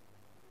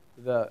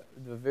 the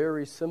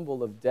very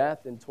symbol of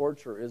death and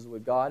torture is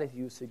what God has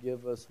used to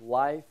give us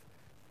life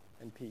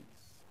and peace.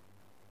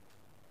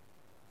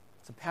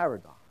 It's a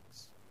paradox.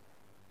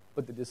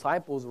 But the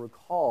disciples were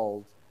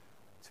called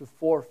to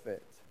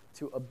forfeit,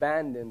 to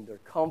abandon their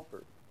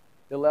comfort.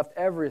 They left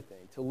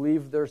everything, to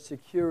leave their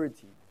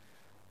security,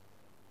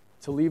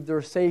 to leave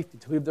their safety,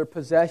 to leave their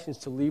possessions,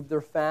 to leave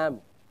their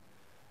family.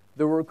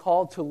 They were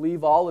called to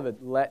leave all of it.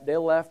 They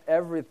left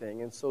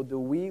everything. And so do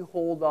we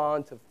hold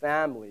on to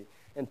family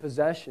and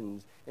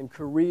possessions and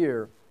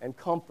career and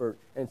comfort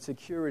and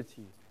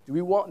security? Do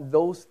we want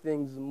those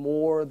things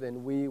more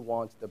than we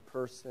want the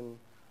person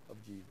of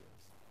Jesus?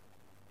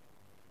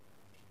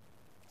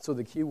 So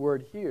the key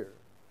word here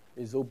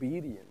is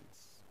obedience.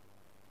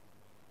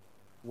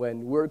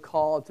 When we're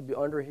called to be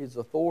under his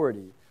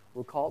authority,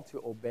 we're called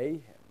to obey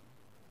him.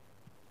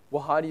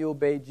 Well, how do you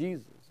obey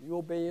Jesus? You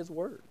obey his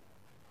word.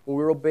 When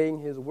we're obeying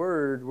his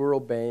word, we're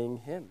obeying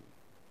him.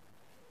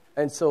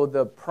 And so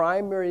the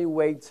primary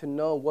way to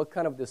know what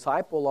kind of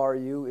disciple are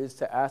you is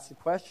to ask the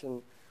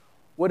question,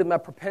 what is my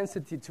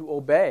propensity to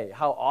obey?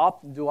 How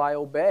often do I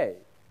obey?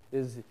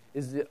 Is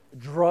it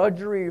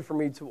drudgery for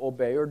me to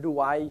obey, or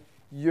do I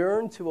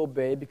yearn to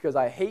obey because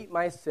I hate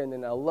my sin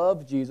and I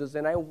love Jesus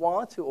and I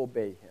want to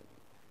obey him?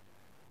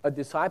 A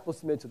disciple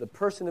submits to the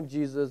person of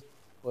Jesus,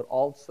 but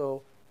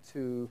also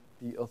to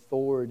the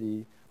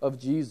authority of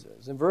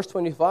Jesus. In verse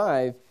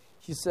 25,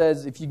 he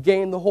says, if you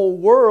gain the whole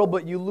world,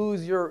 but you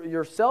lose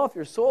yourself,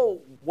 your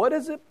soul, what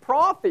does it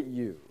profit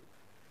you?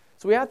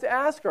 So we have to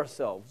ask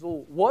ourselves,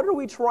 well, what are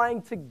we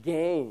trying to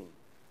gain?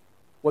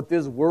 What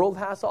this world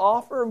has to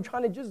offer? Or are we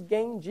trying to just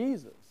gain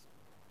Jesus?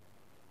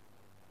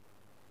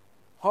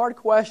 Hard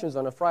questions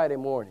on a Friday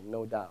morning,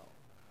 no doubt.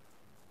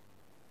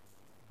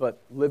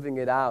 But living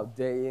it out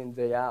day in,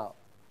 day out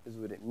is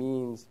what it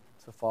means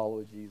to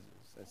follow Jesus.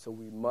 And so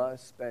we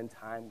must spend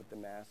time with the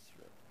Master.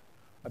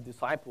 A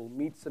disciple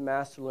meets the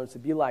Master, learns to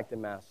be like the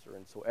Master.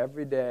 And so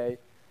every day,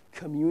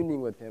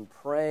 communing with him,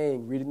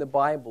 praying, reading the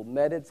Bible,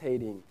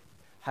 meditating,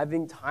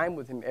 having time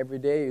with him every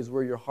day is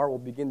where your heart will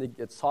begin to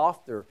get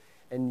softer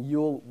and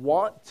you'll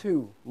want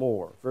to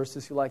more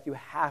versus feel like you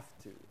have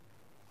to.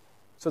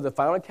 So the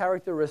final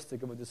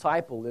characteristic of a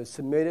disciple is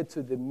submitted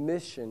to the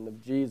mission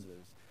of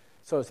Jesus.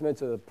 So submitted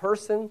to the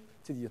person,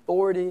 to the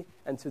authority,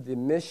 and to the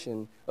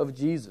mission of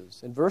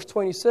Jesus. In verse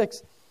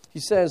 26, he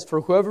says,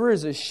 for whoever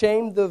is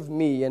ashamed of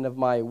me and of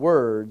my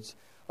words,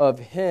 of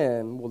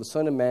him will the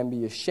Son of Man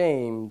be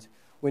ashamed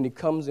when he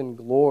comes in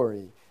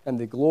glory, and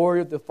the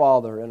glory of the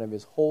Father and of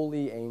his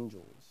holy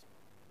angels.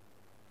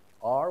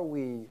 Are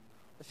we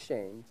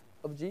ashamed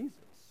of Jesus?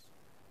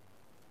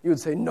 You would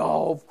say,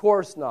 no, of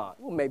course not.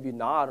 Well, maybe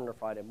not on a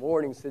Friday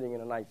morning sitting in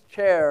a nice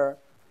chair.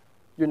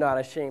 You're not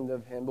ashamed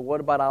of him. But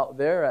what about out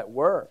there at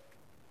work?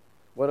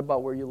 What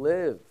about where you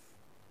live?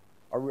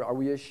 Are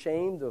we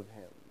ashamed of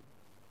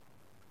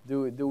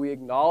him? Do we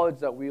acknowledge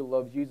that we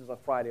love Jesus on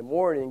Friday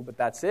morning, but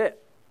that's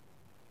it?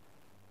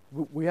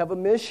 We have a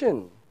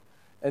mission.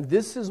 And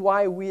this is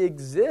why we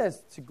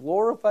exist, to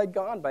glorify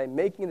God by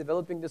making and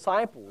developing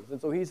disciples.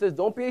 And so he says,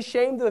 don't be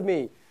ashamed of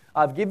me.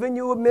 I've given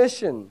you a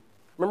mission.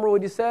 Remember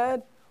what he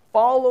said?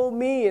 Follow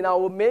me, and I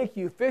will make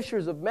you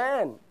fishers of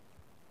men.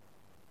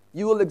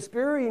 You will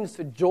experience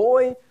the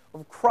joy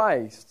of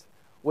Christ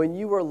when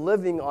you are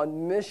living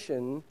on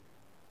mission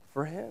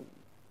for him.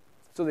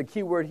 So the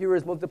key word here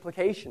is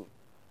multiplication.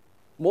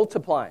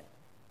 Multiplying.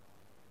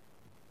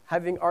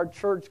 Having our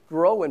church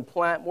grow and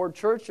plant more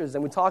churches.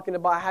 And we're talking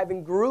about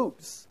having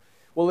groups.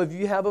 Well, if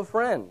you have a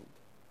friend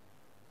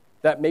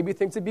that maybe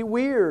thinks it'd be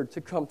weird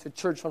to come to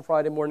church on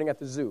Friday morning at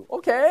the zoo,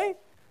 okay,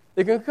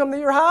 they can come to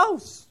your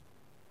house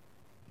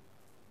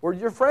or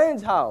your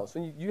friend's house,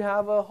 and you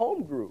have a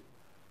home group.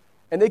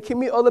 And they can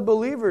meet other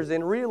believers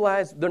and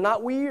realize they're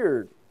not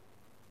weird.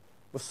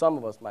 Well, some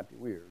of us might be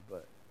weird,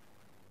 but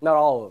not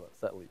all of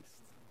us, at least.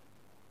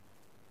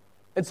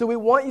 And so we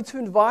want you to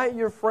invite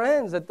your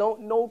friends that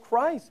don't know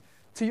Christ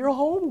to your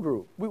home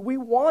group. We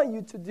want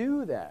you to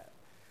do that.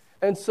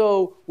 And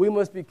so we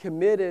must be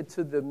committed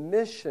to the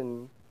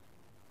mission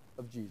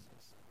of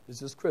Jesus.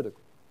 This is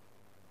critical.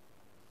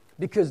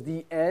 Because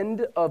the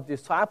end of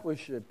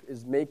discipleship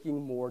is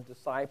making more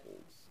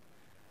disciples.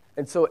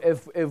 And so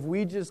if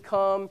we just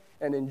come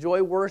and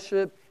enjoy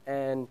worship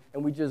and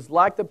we just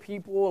like the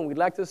people and we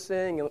like to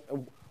sing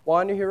and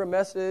want to hear a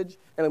message,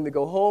 and then we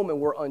go home and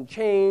we're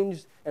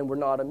unchanged and we're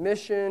not a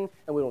mission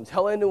and we don't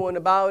tell anyone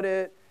about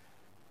it,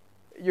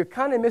 you're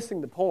kind of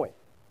missing the point.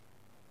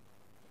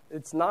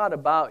 It's not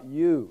about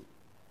you.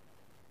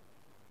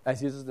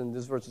 As Jesus in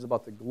this verse is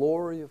about the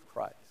glory of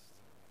Christ.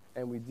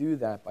 And we do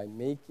that by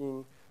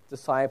making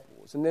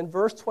disciples. And then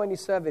verse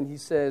 27, he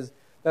says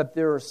that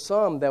there are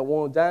some that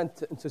won't die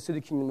to see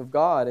the kingdom of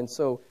God. And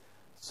so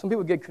some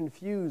people get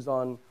confused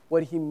on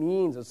what he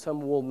means that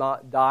some will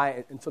not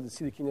die until they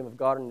see the kingdom of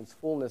God in its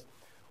fullness.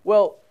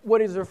 Well,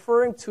 what he's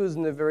referring to is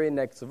in the very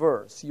next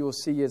verse. You will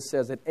see it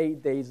says that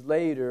 8 days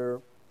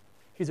later,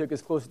 he took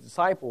his closest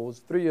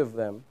disciples, 3 of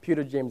them,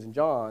 Peter, James, and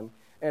John,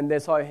 and they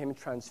saw him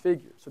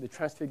transfigured. So the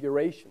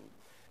transfiguration.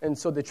 And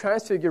so the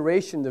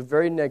transfiguration, the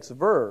very next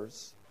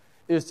verse,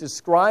 is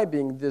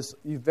describing this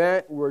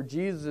event where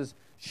Jesus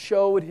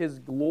showed his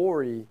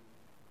glory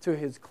to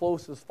his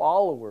closest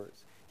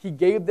followers. He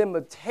gave them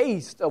a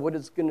taste of what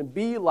it's going to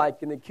be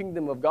like in the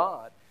kingdom of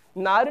God.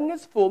 Not in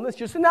its fullness,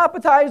 just an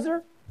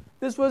appetizer.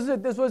 This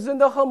wasn't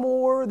the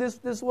hamur.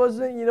 This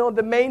wasn't,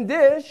 the main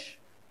dish.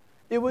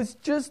 It was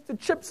just the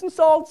chips and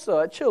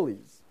salsa at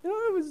Chili's.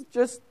 It was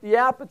just the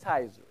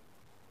appetizer.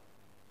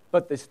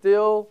 But they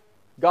still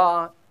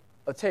got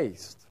a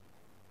taste.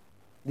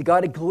 They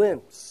got a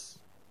glimpse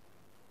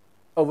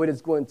of what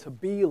it's going to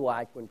be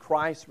like when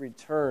Christ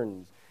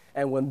returns.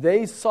 And when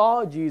they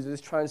saw Jesus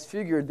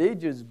transfigured, they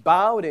just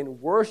bowed in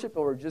worship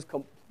and were just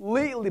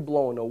completely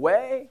blown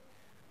away.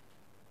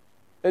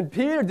 And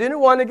Peter didn't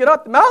want to get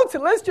up the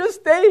mountain. Let's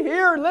just stay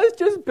here. Let's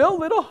just build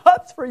little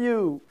huts for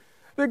you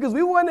because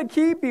we want to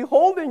keep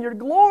beholding your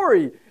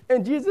glory.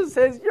 And Jesus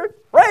says, you're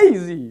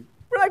crazy.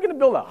 We're not going to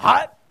build a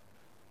hut.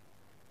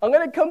 I'm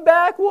going to come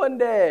back one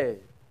day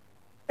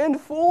in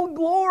full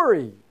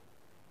glory.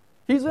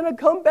 He's going to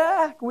come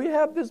back. We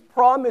have this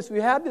promise.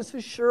 We have this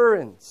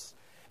assurance.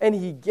 And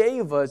he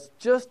gave us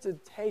just a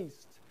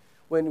taste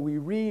when we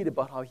read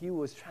about how he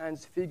was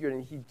transfigured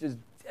and he just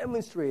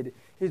demonstrated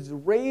his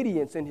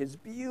radiance and his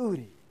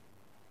beauty.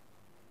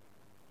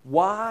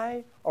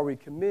 Why are we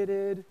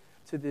committed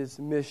to this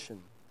mission?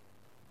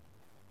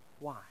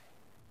 Why?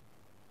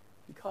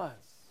 Because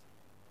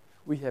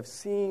we have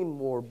seen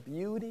more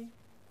beauty,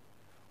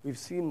 we've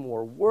seen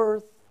more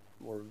worth,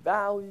 more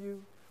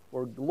value,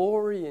 more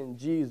glory in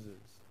Jesus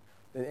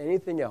than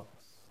anything else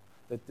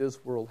that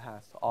this world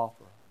has to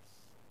offer us.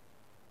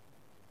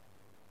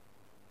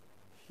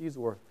 He's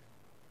worth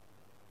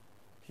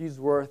it. He's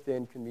worth the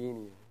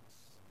inconvenience.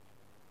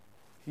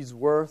 He's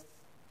worth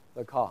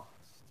the cost.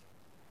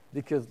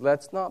 Because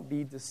let's not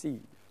be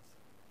deceived.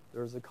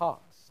 There's a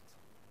cost.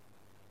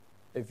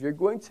 If you're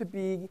going to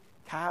be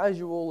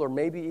casual or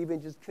maybe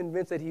even just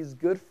convinced that he's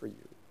good for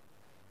you,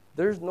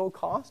 there's no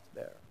cost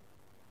there.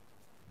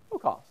 No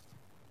cost.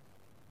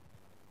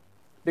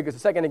 Because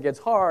the second it gets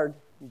hard,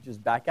 you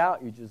just back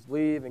out, you just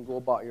leave and go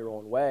about your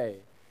own way.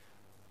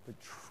 But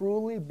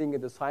truly being a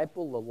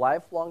disciple, a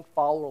lifelong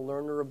follower and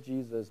learner of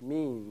Jesus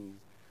means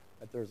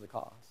that there's a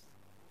cost.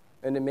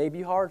 And it may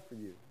be hard for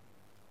you.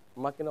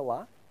 I'm not going to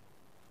lie.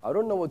 I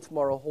don't know what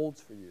tomorrow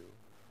holds for you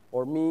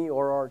or me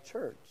or our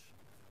church.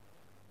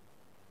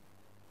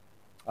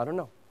 I don't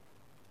know.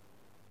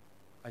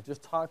 I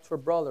just talked to a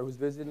brother who's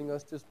visiting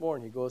us this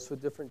morning. He goes to a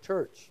different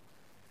church.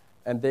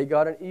 And they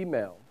got an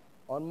email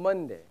on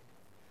Monday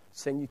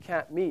saying you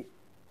can't meet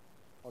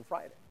on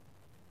Friday.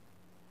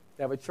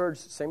 They have a church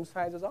same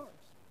size as ours.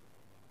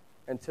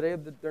 And today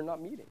they're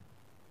not meeting.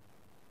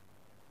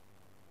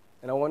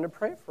 And I want to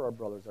pray for our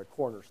brothers at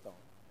Cornerstone.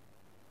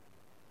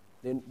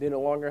 They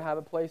no longer have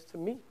a place to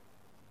meet.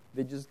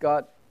 They just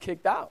got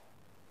kicked out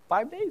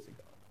 5 days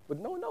ago with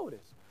no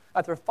notice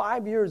after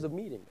 5 years of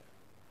meeting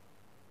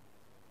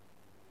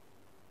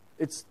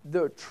there.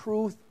 The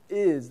truth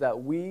is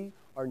that we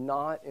are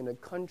not in a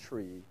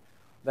country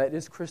that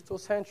is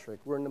Christocentric.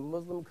 We're in a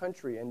Muslim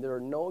country, and there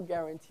are no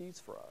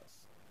guarantees for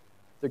us.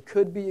 There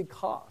could be a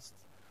cost.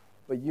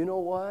 But you know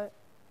what?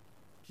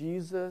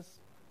 Jesus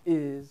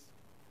is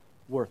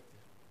worth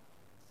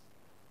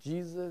it.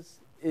 Jesus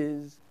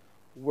is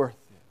worth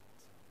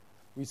it.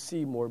 We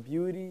see more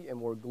beauty and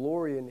more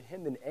glory in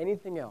him than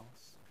anything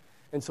else.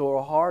 And so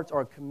our hearts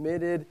are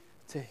committed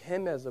to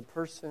him as a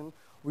person.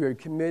 We are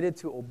committed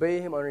to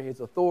obey him under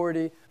his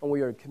authority. And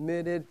we are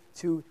committed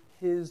to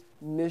his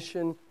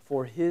mission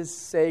for his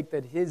sake,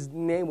 that his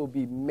name will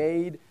be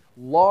made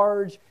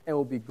large and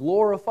will be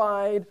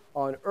glorified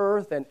on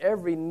earth, and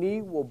every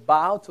knee will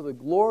bow to the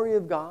glory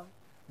of God.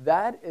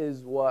 That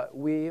is what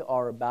we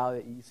are about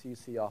at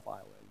ECC Off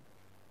Island.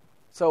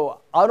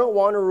 So I don't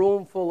want a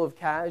room full of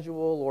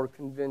casual or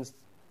convinced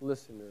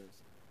listeners.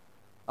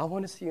 I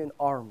want to see an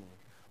army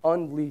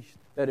unleashed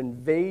that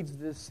invades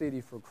this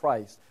city for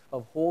Christ,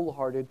 of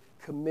wholehearted,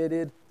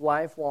 committed,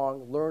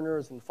 lifelong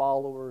learners and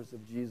followers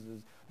of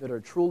Jesus that are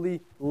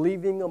truly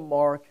leaving a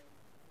mark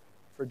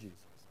for Jesus.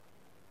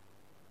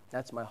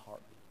 That's my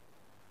heartbeat.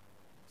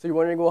 So you're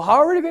wondering, well, how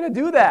are we going to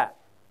do that?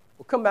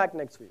 We'll come back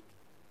next week.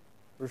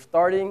 We're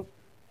starting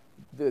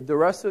the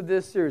rest of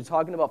this series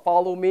talking about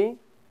Follow Me.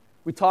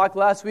 We talked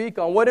last week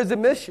on what is a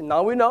mission.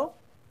 Now we know.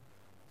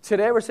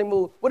 Today we're saying,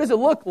 well, what does it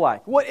look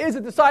like? What is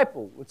a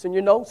disciple? What's in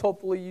your notes?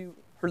 Hopefully you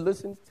heard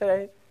listens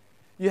today.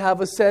 You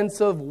have a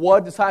sense of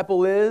what a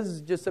disciple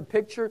is, just a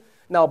picture.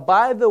 Now,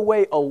 by the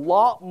way, a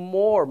lot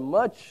more,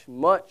 much,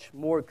 much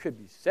more could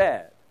be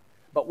said.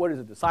 But what is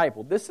a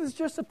disciple? This is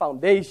just a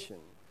foundation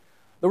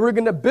that we're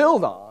going to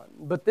build on,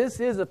 but this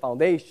is a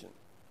foundation.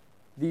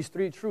 These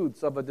three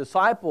truths of a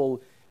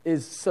disciple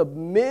is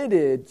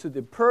submitted to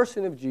the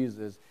person of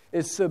Jesus,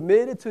 is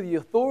submitted to the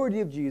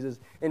authority of Jesus,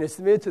 and is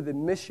submitted to the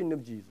mission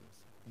of Jesus.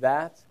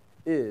 That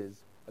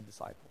is a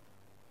disciple.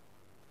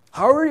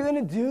 How are we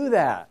going to do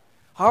that?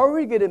 How are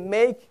we going to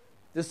make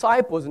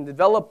disciples and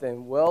develop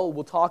them? Well,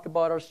 we'll talk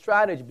about our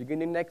strategy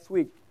beginning next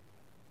week.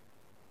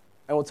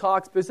 And we'll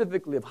talk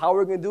specifically of how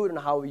we're going to do it and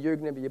how you're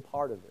going to be a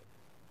part of it.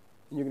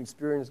 and you can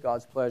experience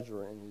God's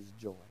pleasure and His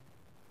joy.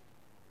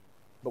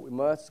 But we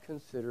must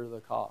consider the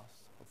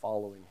cost of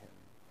following Him.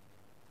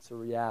 It's a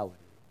reality.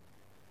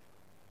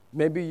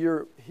 Maybe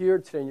you're here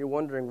today and you're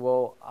wondering,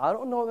 well, I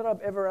don't know that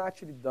I've ever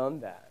actually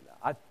done that.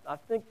 I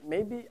think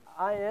maybe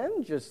I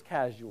am just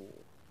casual.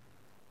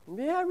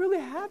 Maybe I really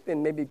have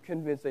been maybe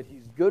convinced that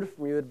He's good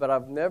for me, but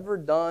I've never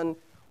done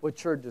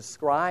what you're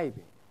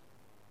describing.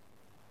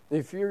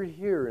 If you're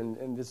here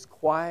in this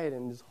quiet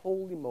and this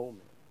holy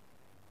moment,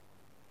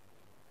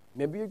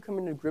 maybe you're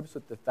coming to grips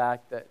with the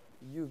fact that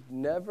you've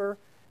never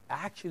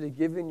actually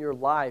given your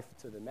life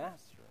to the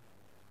Master.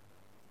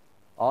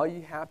 All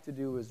you have to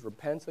do is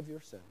repent of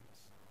your sins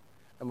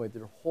and with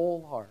your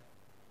whole heart,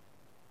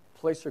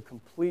 place your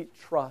complete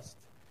trust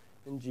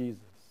in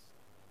Jesus.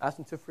 Ask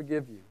Him to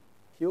forgive you.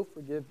 He'll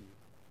forgive you.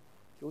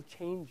 He'll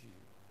change you.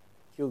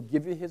 He'll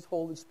give you His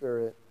Holy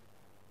Spirit,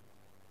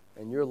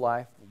 and your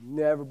life will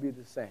never be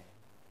the same.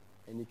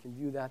 And you can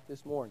do that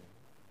this morning.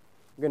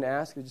 I'm going to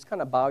ask you to just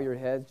kind of bow your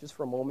heads just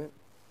for a moment.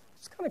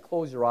 Just kind of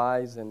close your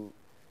eyes. And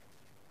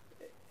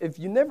if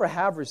you never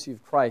have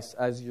received Christ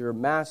as your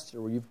Master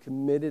or you've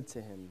committed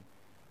to Him,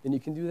 then you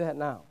can do that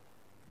now.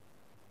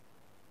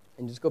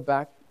 And just go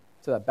back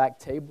to that back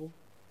table,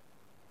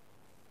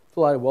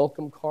 fill out a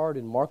welcome card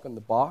and mark on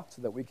the box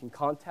so that we can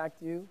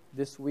contact you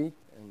this week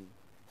and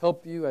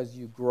help you as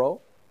you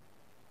grow.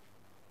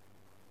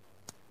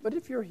 But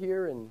if you're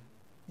here and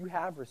you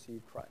have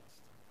received Christ,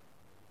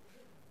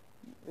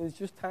 it's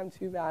just time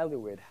to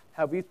evaluate.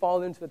 Have we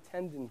fallen into the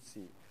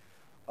tendency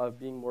of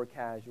being more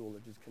casual or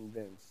just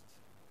convinced?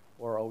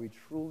 Or are we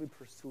truly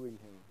pursuing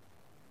Him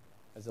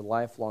as a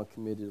lifelong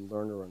committed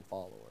learner and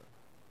follower?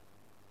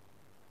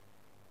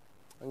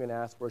 I'm going to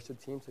ask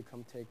worship teams to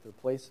come take their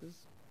places.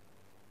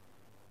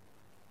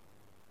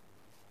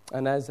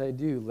 And as I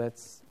do,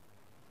 let's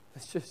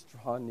just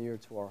draw near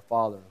to our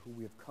Father, who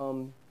we have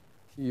come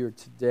here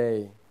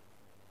today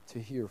to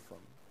hear from.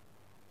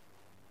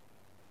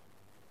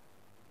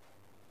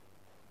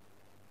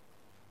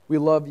 We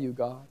love you,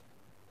 God.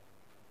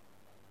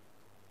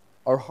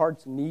 Our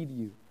hearts need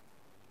you.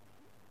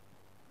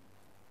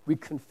 We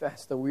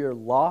confess that we are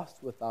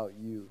lost without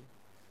you.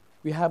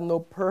 We have no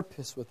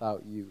purpose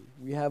without you.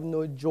 We have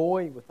no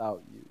joy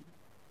without you.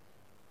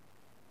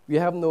 We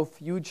have no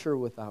future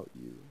without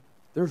you.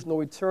 There's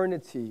no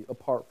eternity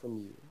apart from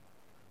you.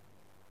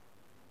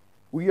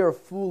 We are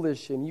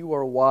foolish and you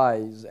are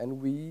wise,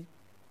 and we,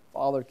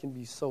 Father, can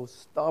be so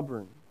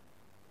stubborn.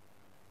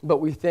 But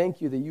we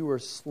thank you that you are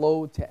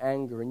slow to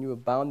anger and you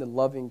abound in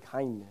loving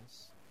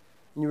kindness.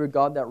 And you are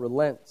God that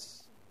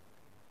relents.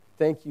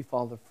 Thank you,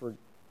 Father, for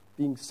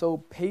being so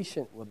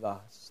patient with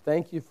us.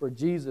 Thank you for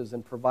Jesus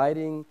and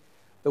providing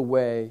the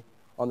way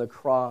on the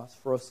cross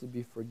for us to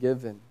be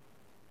forgiven.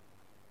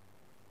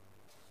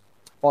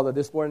 Father,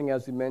 this morning,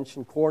 as we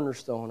mentioned,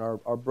 Cornerstone,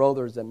 our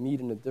brothers that meet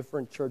in a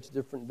different church,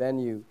 different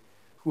venue,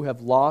 who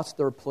have lost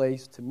their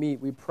place to meet,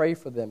 we pray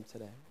for them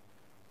today.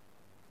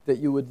 That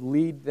you would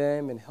lead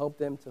them and help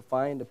them to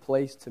find a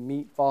place to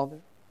meet, Father.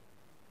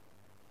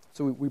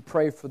 So we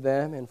pray for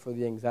them and for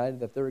the anxiety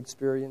that they're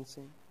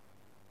experiencing.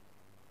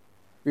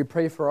 We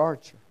pray for our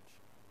church,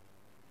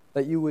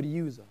 that you would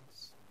use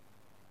us,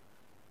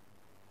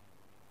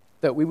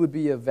 that we would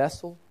be a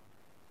vessel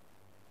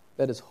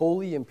that is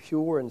holy and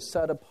pure and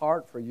set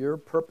apart for your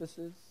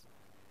purposes,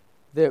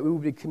 that we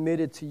would be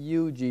committed to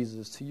you,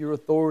 Jesus, to your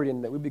authority,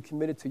 and that we would be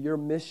committed to your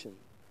mission.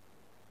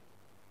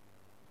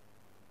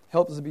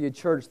 Help us to be a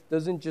church that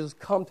doesn't just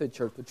come to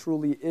church, but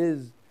truly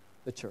is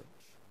the church.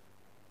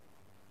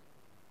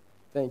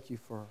 Thank you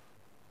for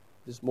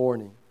this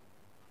morning.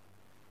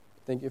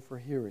 Thank you for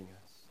hearing us.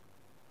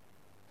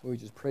 We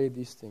just pray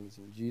these things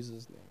in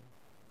Jesus' name.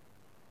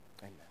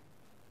 Amen.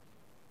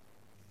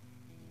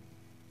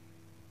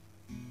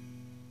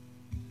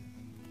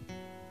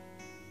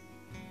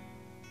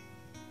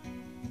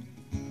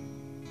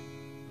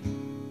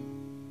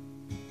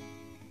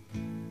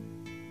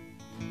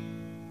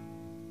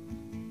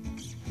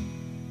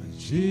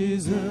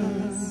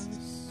 Jesus,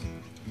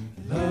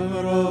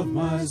 lover of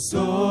my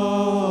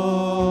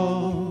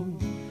soul,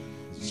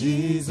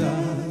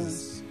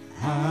 Jesus,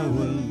 I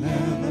will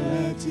never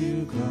let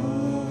you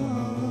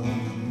go.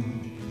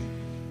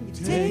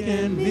 You've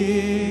taken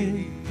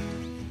me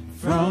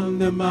from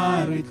the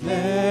miry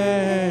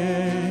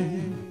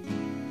clay,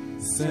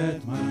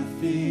 set my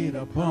feet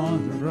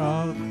upon the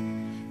rock.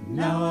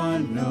 Now I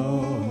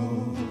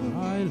know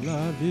I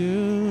love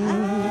you.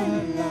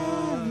 I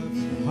love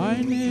you.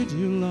 I need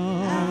you,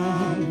 Lord.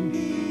 I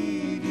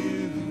need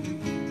you.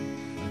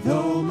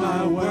 Though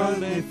my world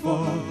may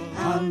fall,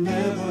 I'll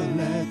never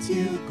let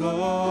you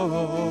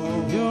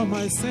go. You're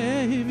my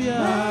Savior,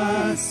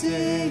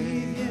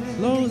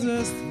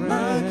 closest friend.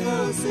 My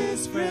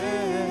closest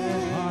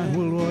friend. I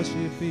will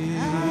worship you.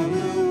 I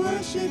will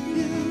worship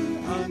you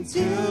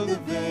until the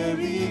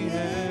very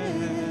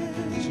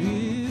end.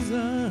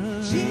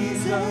 Jesus,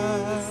 Jesus,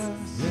 yeah.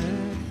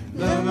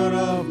 Lover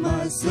of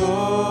my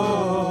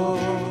soul.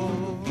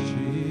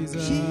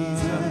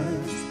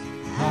 Jesus,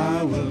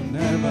 I will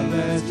never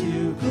let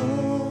you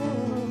go.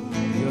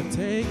 You're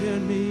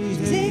taken me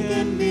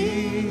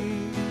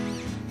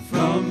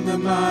from the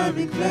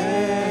miry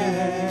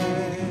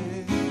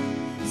clay,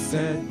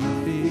 set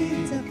my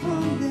feet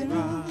upon the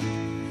rock.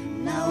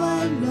 Now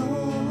I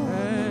know.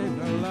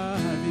 And I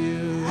love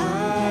you.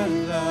 I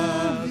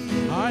love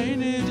you. I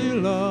need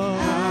you, Lord.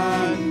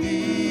 I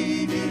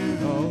need you.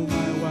 Oh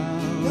my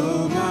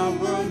Though wow. my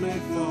world may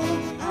fall,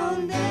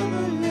 I'll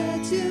never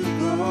let you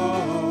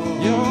go.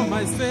 You're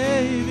my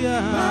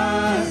Savior,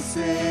 My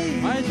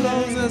Savior, my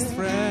closest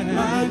friend.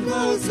 my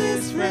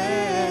closest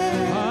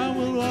friend. I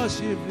will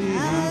worship thee.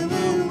 I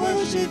will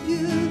worship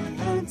you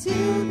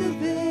until the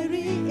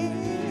very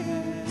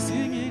end.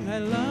 Singing, I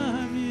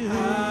love you.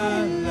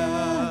 I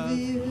love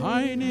you.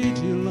 I need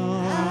you,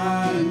 Lord.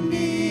 I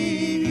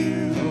need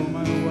you. Oh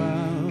my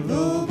wow.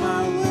 Though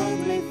my world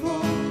may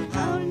fall,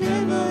 I'll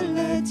never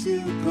let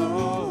you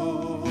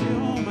go.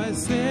 You're my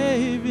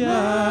Savior,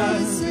 My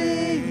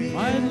Savior,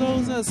 my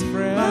closest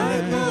friend.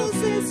 my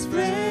closest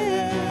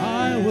friend.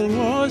 I will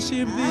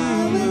worship thee.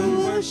 I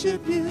will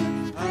worship you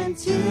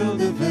until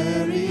the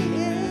very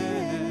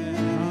end.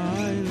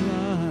 I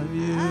love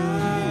you.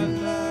 I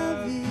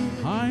love you.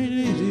 I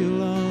need you,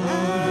 Lord.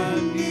 I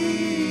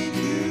need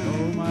you.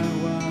 Oh my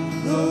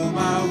wow. Though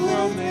my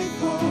world may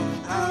fall,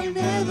 I'll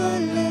never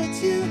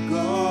let you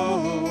go.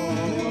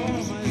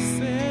 You're my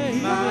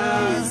Savior,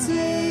 My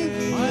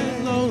Savior, my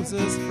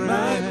closest my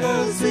friend.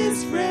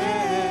 closest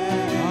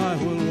friend. I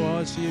will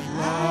worship, I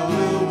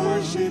will Lord.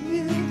 worship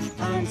you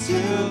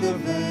until the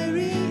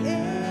very end.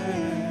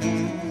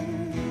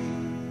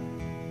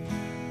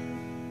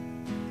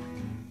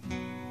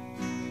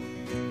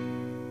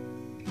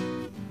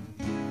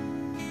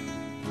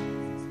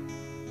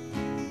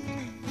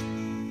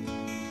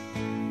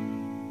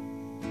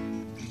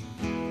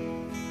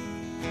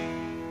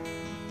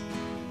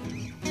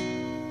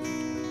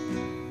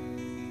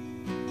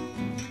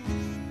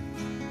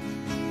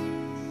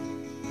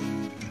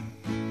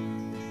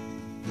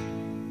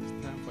 It's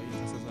time for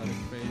intercessory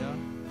prayer.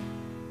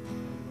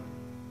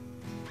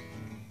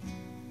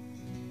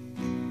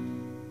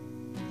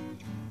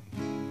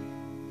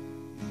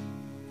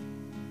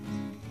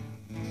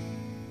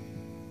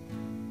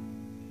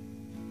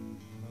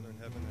 Father in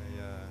heaven,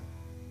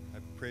 I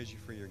praise you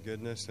for your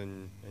goodness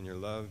and your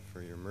love,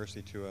 for your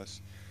mercy to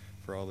us,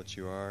 for all that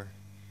you are.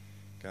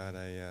 God,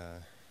 I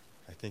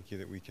thank you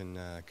that we can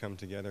come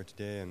together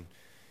today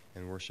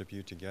and worship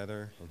you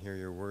together and hear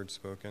your word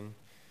spoken.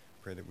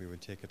 Pray that we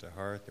would take it to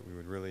heart, that we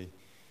would really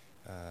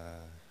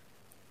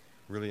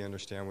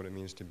understand what it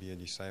means to be a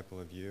disciple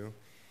of you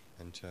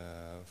and to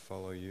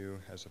follow you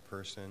as a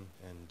person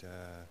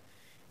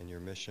and your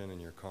mission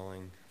and your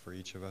calling for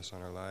each of us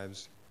on our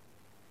lives.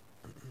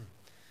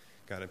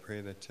 God, I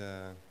pray that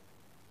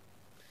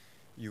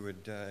you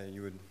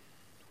would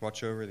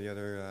watch over the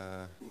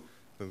other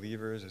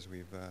believers as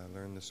we've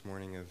learned this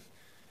morning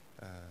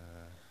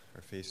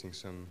are facing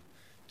some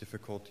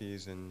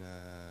difficulties in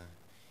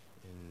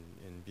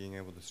being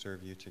able to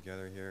serve you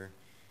together here.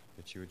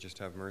 That you would just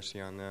have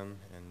mercy on them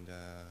and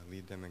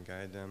lead them and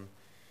guide them.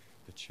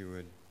 That you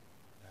would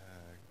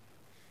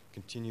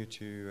continue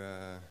to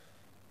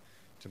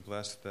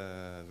bless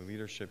the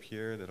leadership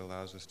here that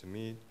allows us to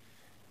meet,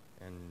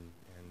 and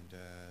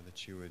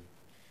that you would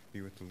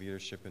be with the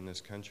leadership in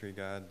this country,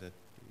 God. That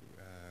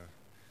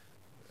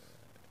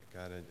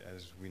God,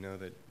 as we know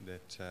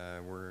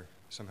that we're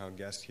somehow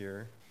guests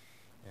here,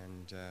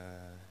 and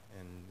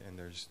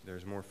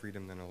there's more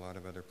freedom than a lot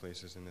of other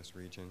places in this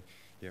region.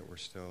 Yet we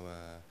still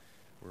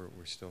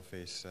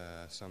face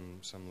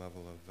some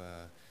level of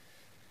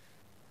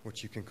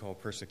what you can call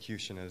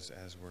persecution as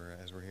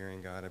we're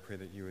hearing. God, I pray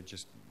that you would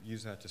just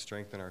use that to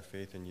strengthen our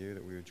faith in you,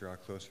 that we would draw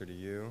closer to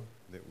you,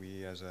 that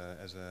we as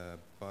a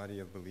body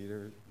of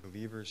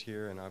believers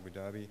here in Abu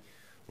Dhabi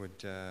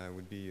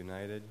would be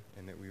united,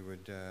 and that we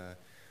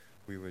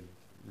would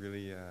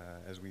really,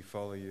 as we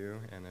follow you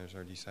and as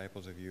our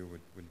disciples of you,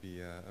 would be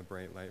a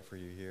bright light for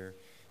you here.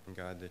 And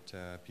God,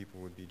 that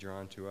people would be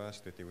drawn to us,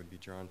 that they would be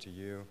drawn to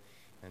you,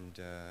 and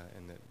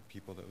that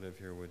people that live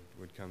here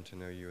would come to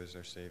know you as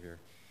their Savior.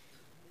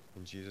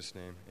 In Jesus'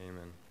 name,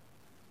 amen.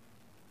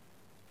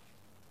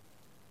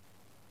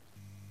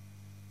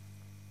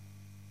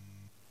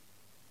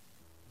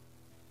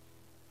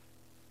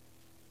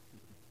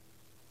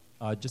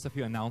 Just a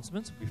few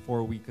announcements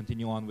before we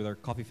continue on with our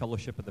coffee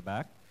fellowship at the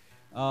back.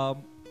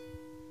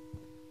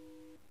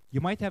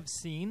 You might have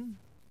seen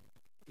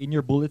in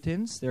your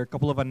bulletins, there are a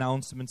couple of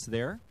announcements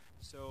there.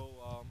 So